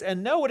grace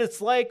and know what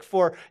it's like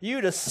for you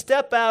to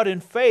step out in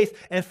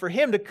faith and for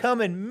him to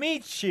come and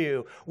meet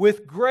you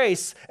with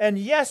grace. And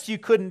yes, you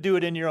couldn't do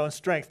it in your own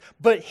strength,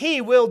 but he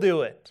will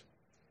do it.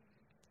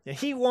 And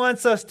he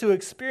wants us to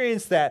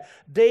experience that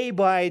day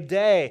by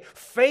day.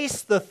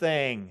 Face the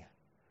thing.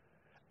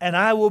 And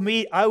I will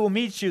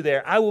meet you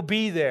there. I will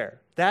be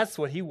there. That's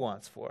what he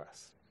wants for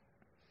us.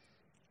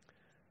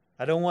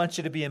 I don't want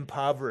you to be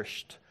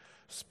impoverished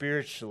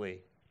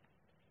spiritually,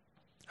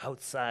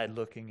 outside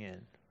looking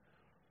in.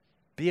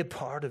 Be a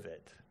part of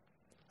it.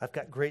 I've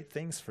got great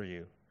things for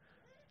you.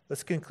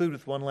 Let's conclude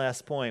with one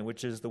last point,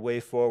 which is the way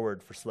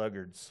forward for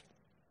sluggards.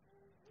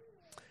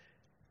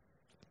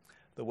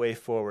 The way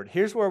forward.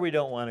 Here's where we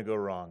don't want to go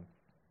wrong.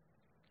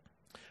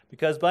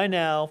 Because by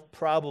now,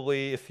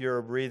 probably if you're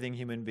a breathing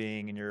human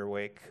being and you're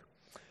awake,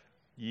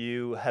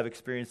 you have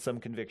experienced some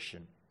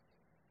conviction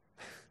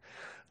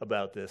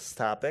about this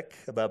topic,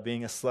 about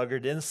being a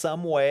sluggard in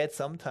some way at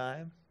some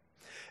time.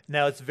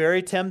 Now, it's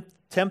very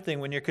tempting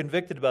when you're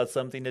convicted about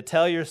something to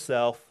tell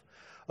yourself,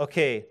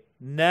 okay,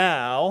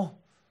 now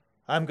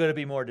I'm going to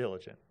be more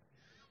diligent.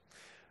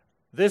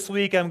 This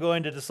week, I'm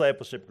going to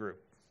discipleship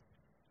group.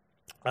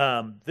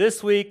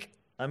 This week,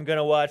 I'm going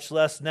to watch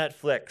less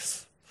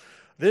Netflix.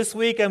 This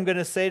week, I'm going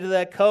to say to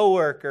that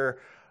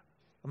coworker,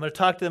 I'm going to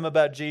talk to them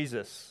about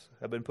Jesus.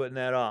 I've been putting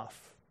that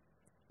off.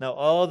 Now,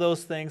 all of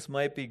those things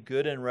might be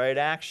good and right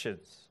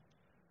actions,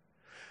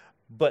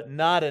 but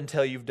not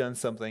until you've done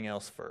something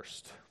else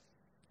first.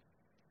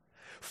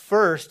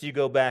 First, you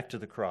go back to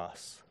the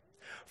cross.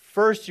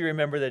 First, you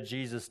remember that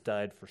Jesus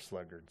died for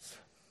sluggards.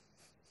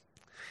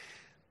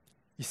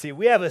 You see,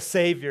 we have a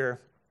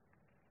Savior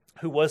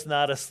who was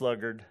not a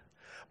sluggard,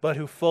 but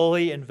who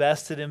fully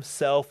invested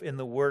himself in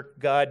the work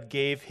God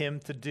gave him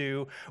to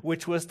do,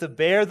 which was to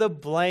bear the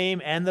blame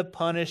and the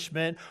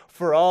punishment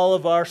for all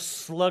of our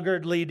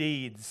sluggardly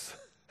deeds,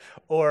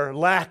 or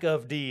lack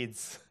of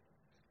deeds.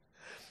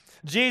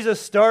 Jesus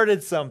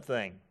started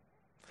something.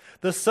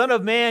 The Son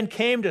of Man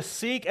came to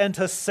seek and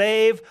to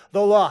save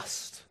the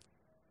lost.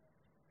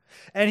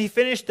 And he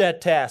finished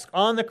that task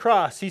on the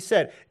cross. He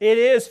said, "It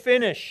is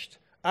finished.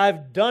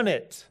 I've done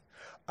it.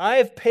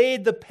 I've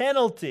paid the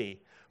penalty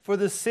for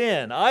the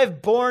sin.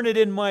 I've borne it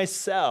in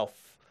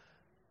myself."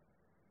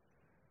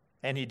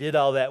 And he did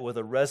all that with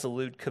a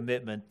resolute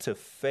commitment to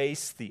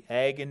face the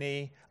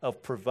agony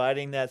of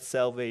providing that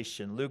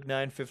salvation. Luke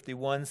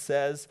 9:51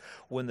 says,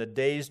 when the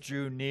days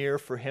drew near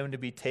for him to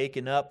be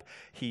taken up,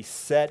 he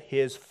set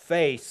his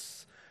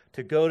face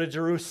to go to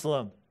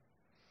Jerusalem.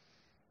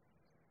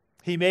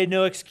 He made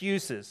no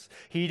excuses.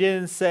 He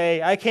didn't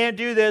say, I can't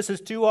do this,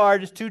 it's too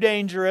hard, it's too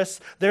dangerous,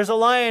 there's a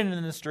lion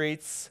in the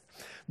streets.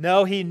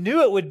 No, he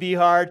knew it would be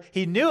hard.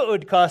 He knew it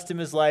would cost him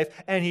his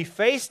life, and he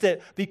faced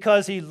it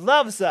because he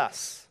loves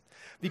us,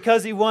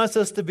 because he wants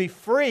us to be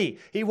free.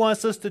 He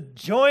wants us to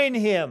join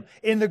him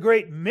in the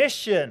great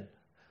mission,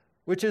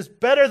 which is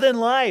better than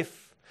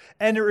life,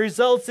 and it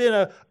results in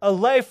a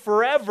life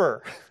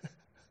forever.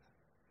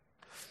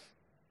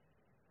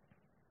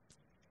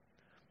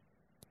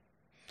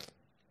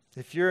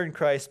 If you're in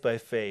Christ by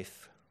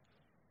faith,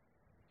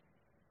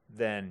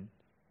 then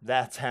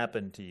That's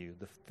happened to you.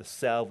 The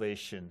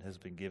salvation has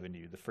been given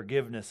you. The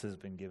forgiveness has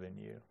been given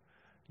you.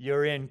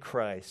 You're in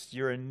Christ.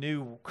 You're a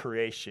new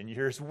creation.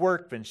 You're his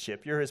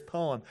workmanship. You're his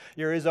poem.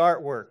 You're his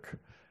artwork.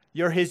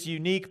 You're his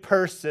unique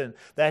person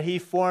that he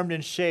formed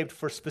and shaped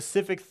for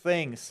specific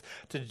things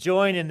to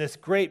join in this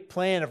great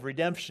plan of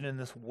redemption in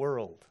this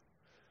world.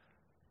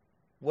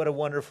 What a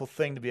wonderful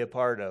thing to be a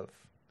part of.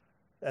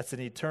 That's an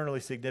eternally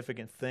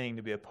significant thing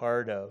to be a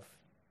part of.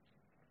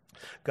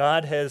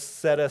 God has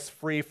set us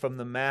free from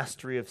the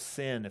mastery of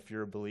sin, if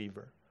you're a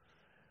believer,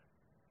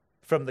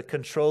 from the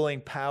controlling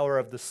power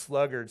of the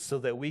sluggard, so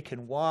that we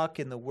can walk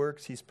in the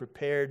works he's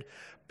prepared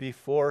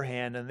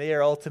beforehand, and they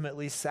are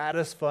ultimately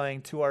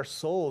satisfying to our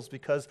souls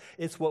because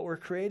it's what we're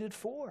created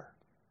for.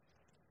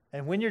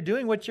 And when you're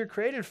doing what you're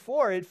created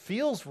for, it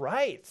feels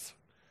right.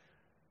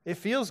 It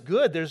feels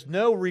good. There's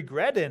no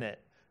regret in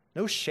it,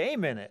 no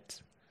shame in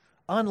it,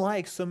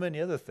 unlike so many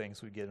other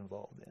things we get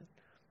involved in.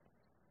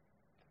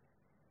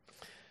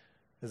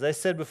 As I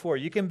said before,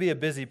 you can be a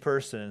busy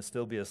person and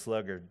still be a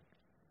sluggard.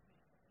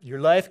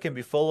 Your life can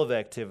be full of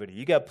activity.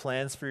 You got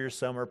plans for your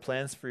summer,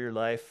 plans for your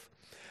life.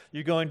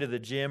 You're going to the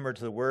gym or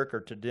to work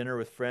or to dinner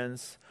with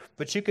friends.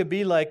 But you could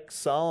be like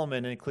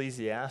Solomon in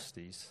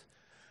Ecclesiastes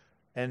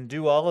and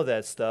do all of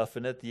that stuff,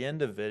 and at the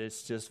end of it,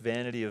 it's just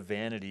vanity of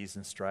vanities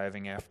and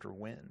striving after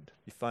wind.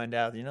 You find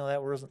out,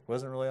 that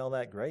wasn't really all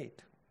that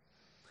great.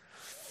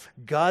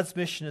 God's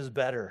mission is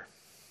better.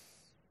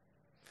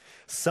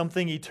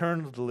 Something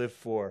eternal to live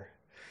for.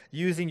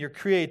 Using your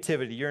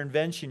creativity, your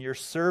invention, your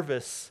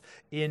service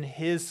in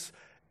His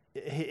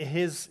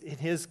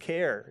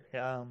care,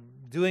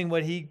 doing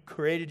what He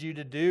created you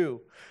to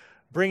do,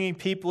 bringing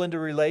people into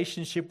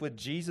relationship with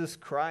Jesus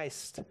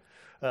Christ,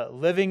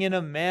 living in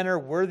a manner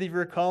worthy of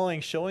your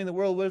calling, showing the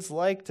world what it's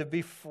like to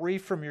be free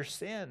from your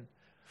sin,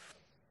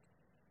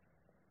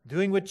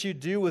 doing what you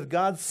do with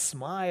God's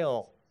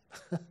smile.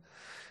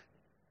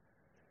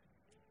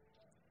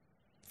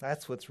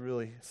 That's what's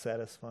really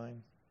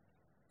satisfying.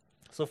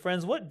 So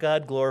friends, what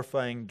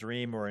God-glorifying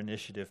dream or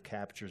initiative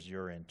captures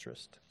your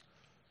interest?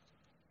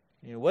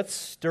 What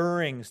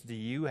stirrings do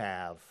you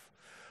have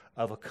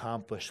of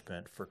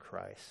accomplishment for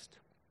Christ?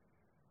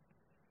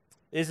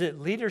 Is it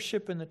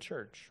leadership in the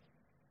church?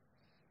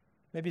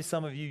 Maybe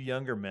some of you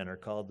younger men are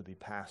called to be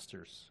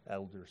pastors,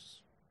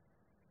 elders.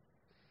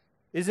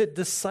 Is it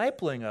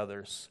discipling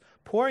others,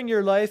 pouring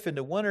your life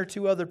into one or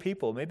two other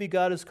people? Maybe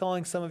God is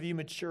calling some of you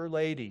mature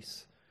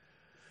ladies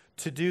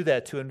to do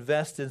that, to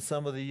invest in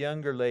some of the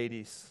younger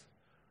ladies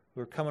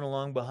who are coming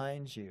along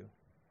behind you,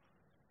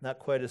 not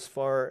quite as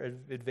far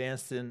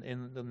advanced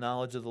in the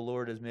knowledge of the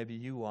Lord as maybe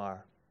you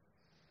are.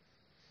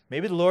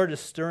 Maybe the Lord is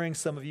stirring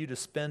some of you to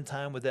spend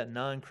time with that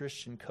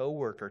non-Christian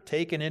coworker,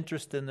 take an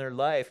interest in their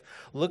life,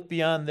 look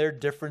beyond their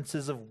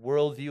differences of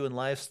worldview and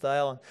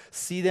lifestyle, and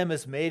see them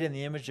as made in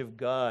the image of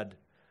God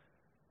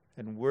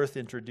and worth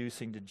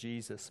introducing to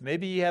Jesus.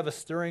 Maybe you have a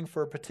stirring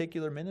for a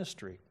particular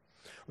ministry.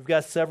 We've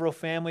got several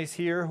families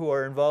here who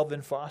are involved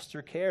in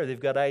foster care. They've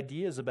got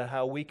ideas about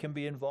how we can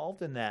be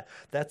involved in that.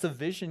 That's a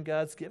vision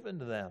God's given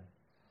to them,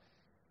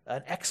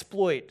 an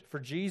exploit for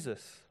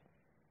Jesus.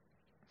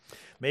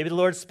 Maybe the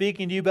Lord's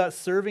speaking to you about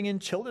serving in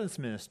children's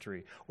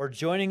ministry or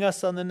joining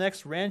us on the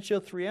next Rancho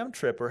 3M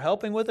trip or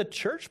helping with a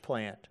church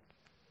plant.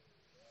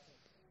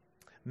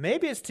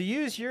 Maybe it's to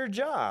use your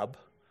job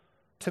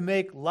to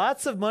make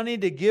lots of money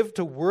to give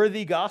to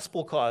worthy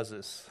gospel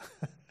causes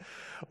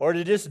or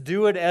to just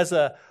do it as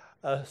a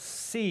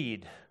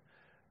seed,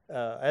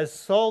 as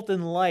salt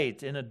and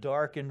light in a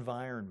dark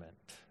environment.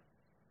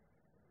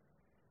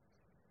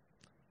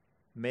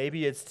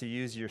 Maybe it's to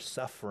use your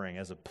suffering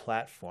as a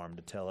platform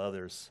to tell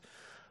others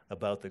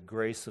about the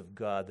grace of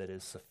God that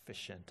is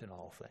sufficient in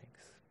all things.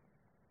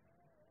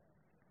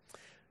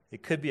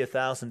 It could be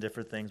 1,000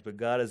 different things, but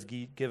God has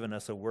given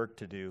us a work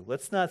to do.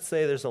 Let's not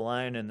say there's a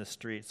lion in the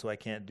street, so I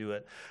can't do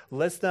it.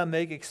 Let's not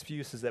make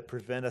excuses that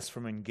prevent us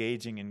from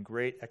engaging in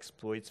great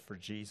exploits for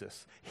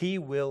Jesus. He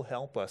will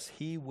help us.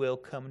 He will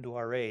come to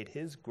our aid.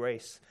 His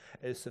grace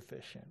is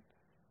sufficient.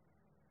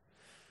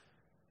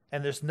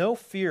 And there's no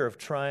fear of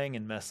trying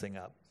and messing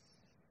up.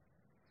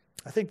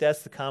 I think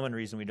that's the common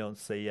reason we don't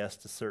say yes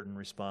to certain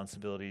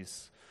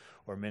responsibilities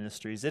or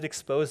ministries. It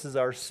exposes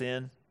our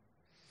sin.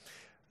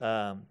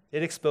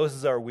 It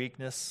exposes our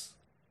weakness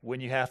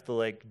when you have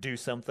to do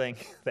something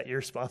that you're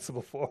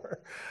responsible for.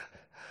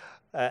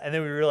 And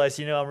then we realize,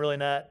 I'm really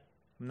I'm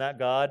not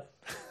God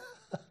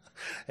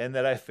and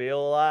that I fail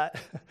a lot.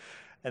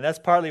 And that's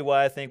partly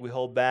why I think we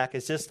hold back. I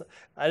just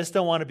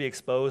don't want to be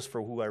exposed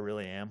for who I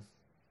really am.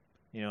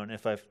 And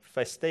if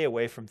I stay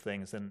away from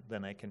things,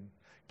 then I can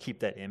keep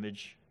that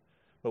image.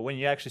 But when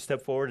you actually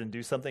step forward and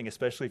do something,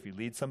 especially if you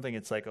lead something,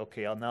 it's like,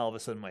 okay, now all of a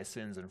sudden my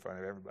sin's in front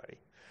of everybody.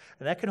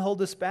 And that can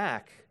hold us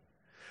back.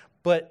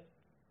 But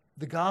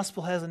the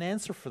gospel has an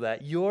answer for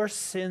that. Your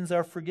sins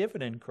are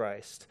forgiven in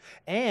Christ.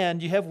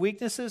 And you have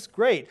weaknesses?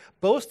 Great.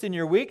 Boast in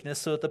your weakness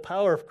so that the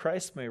power of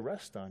Christ may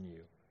rest on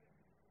you.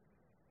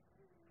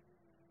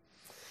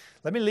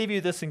 Let me leave you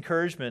this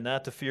encouragement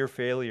not to fear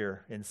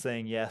failure in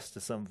saying yes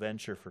to some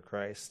venture for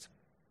Christ.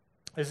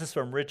 This is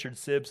from Richard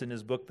Sibbes in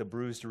his book, The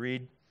Bruised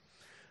Reed,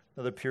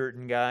 another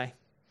Puritan guy.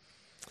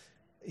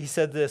 He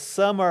said this: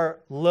 some are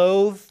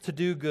loath to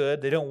do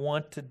good. They don't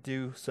want to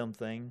do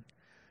something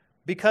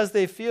because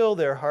they feel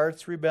their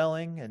hearts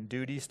rebelling and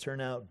duties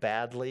turn out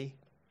badly.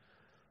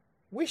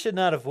 We should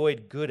not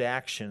avoid good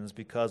actions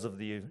because of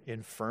the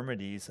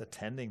infirmities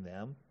attending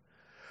them.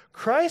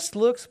 Christ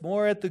looks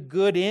more at the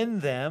good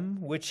in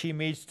them, which he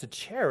means to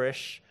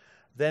cherish,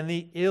 than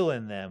the ill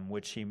in them,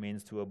 which he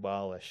means to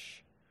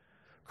abolish.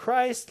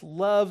 Christ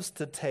loves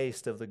to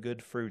taste of the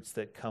good fruits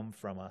that come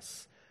from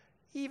us,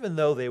 even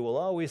though they will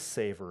always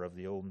savor of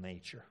the old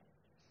nature.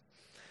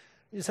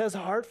 He just has a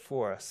heart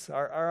for us.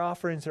 Our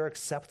offerings are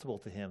acceptable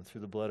to him through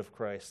the blood of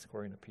Christ,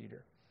 according to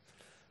Peter.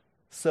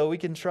 So we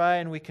can try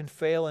and we can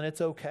fail, and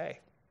it's okay.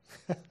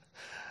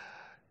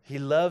 He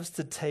loves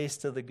to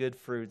taste of the good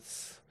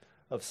fruits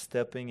of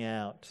stepping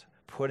out,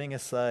 putting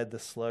aside the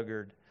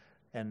sluggard,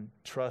 and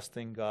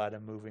trusting God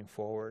and moving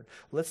forward.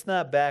 Let's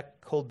not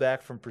hold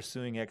back from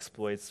pursuing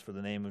exploits for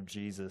the name of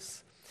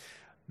Jesus.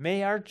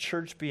 May our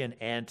church be an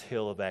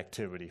anthill of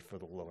activity for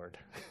the Lord.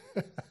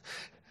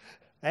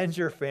 And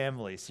your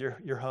families,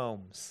 your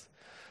homes.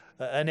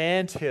 An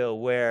anthill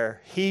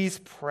where he's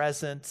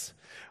present,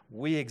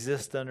 we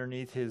exist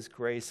underneath his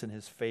grace and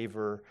his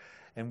favor,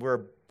 and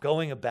we're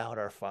going about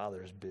our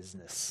Father's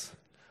business.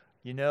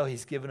 You know,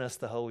 he's given us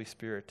the Holy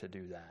Spirit to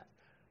do that.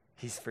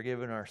 He's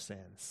forgiven our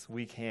sins.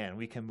 We can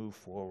move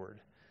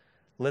forward.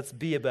 Let's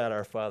be about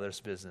our Father's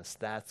business.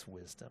 That's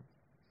wisdom.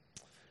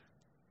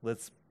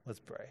 Let's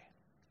pray.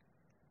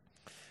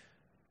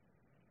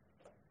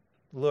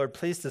 Lord,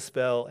 please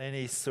dispel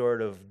any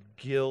sort of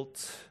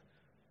guilt,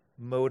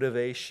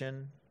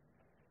 motivation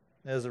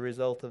as a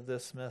result of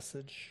this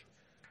message.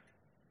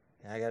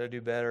 I got to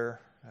do better.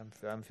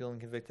 I'm feeling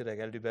convicted. I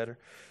got to do better.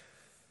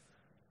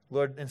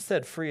 Lord,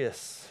 instead, free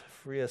us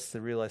to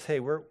realize, hey,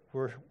 we're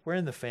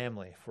in the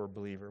family for a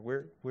believer.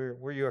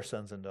 We're your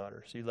sons and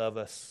daughters. You love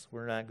us.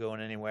 We're not going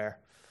anywhere.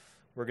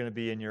 We're going to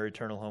be in your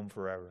eternal home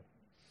forever.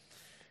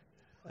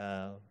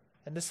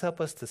 And just help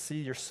us to see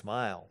your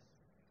smile,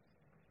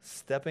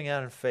 stepping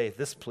out in faith.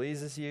 This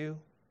pleases you,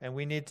 and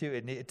we need to.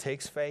 It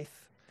takes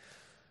faith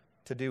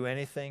to do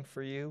anything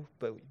for you,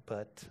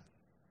 but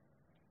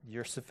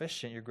you're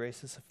sufficient. Your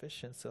grace is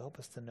sufficient. So help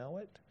us to know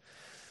it.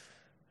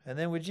 And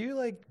then would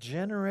you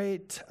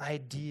generate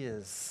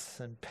ideas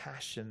and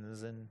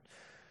passions and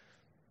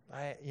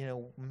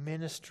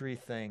ministry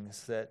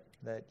things that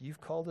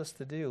you've called us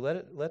to do?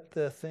 Let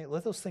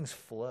those things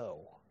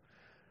flow.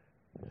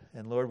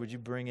 And Lord, would you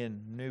bring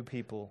in new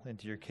people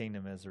into your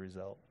kingdom as a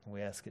result? And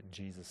we ask it in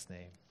Jesus'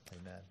 name.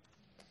 Amen.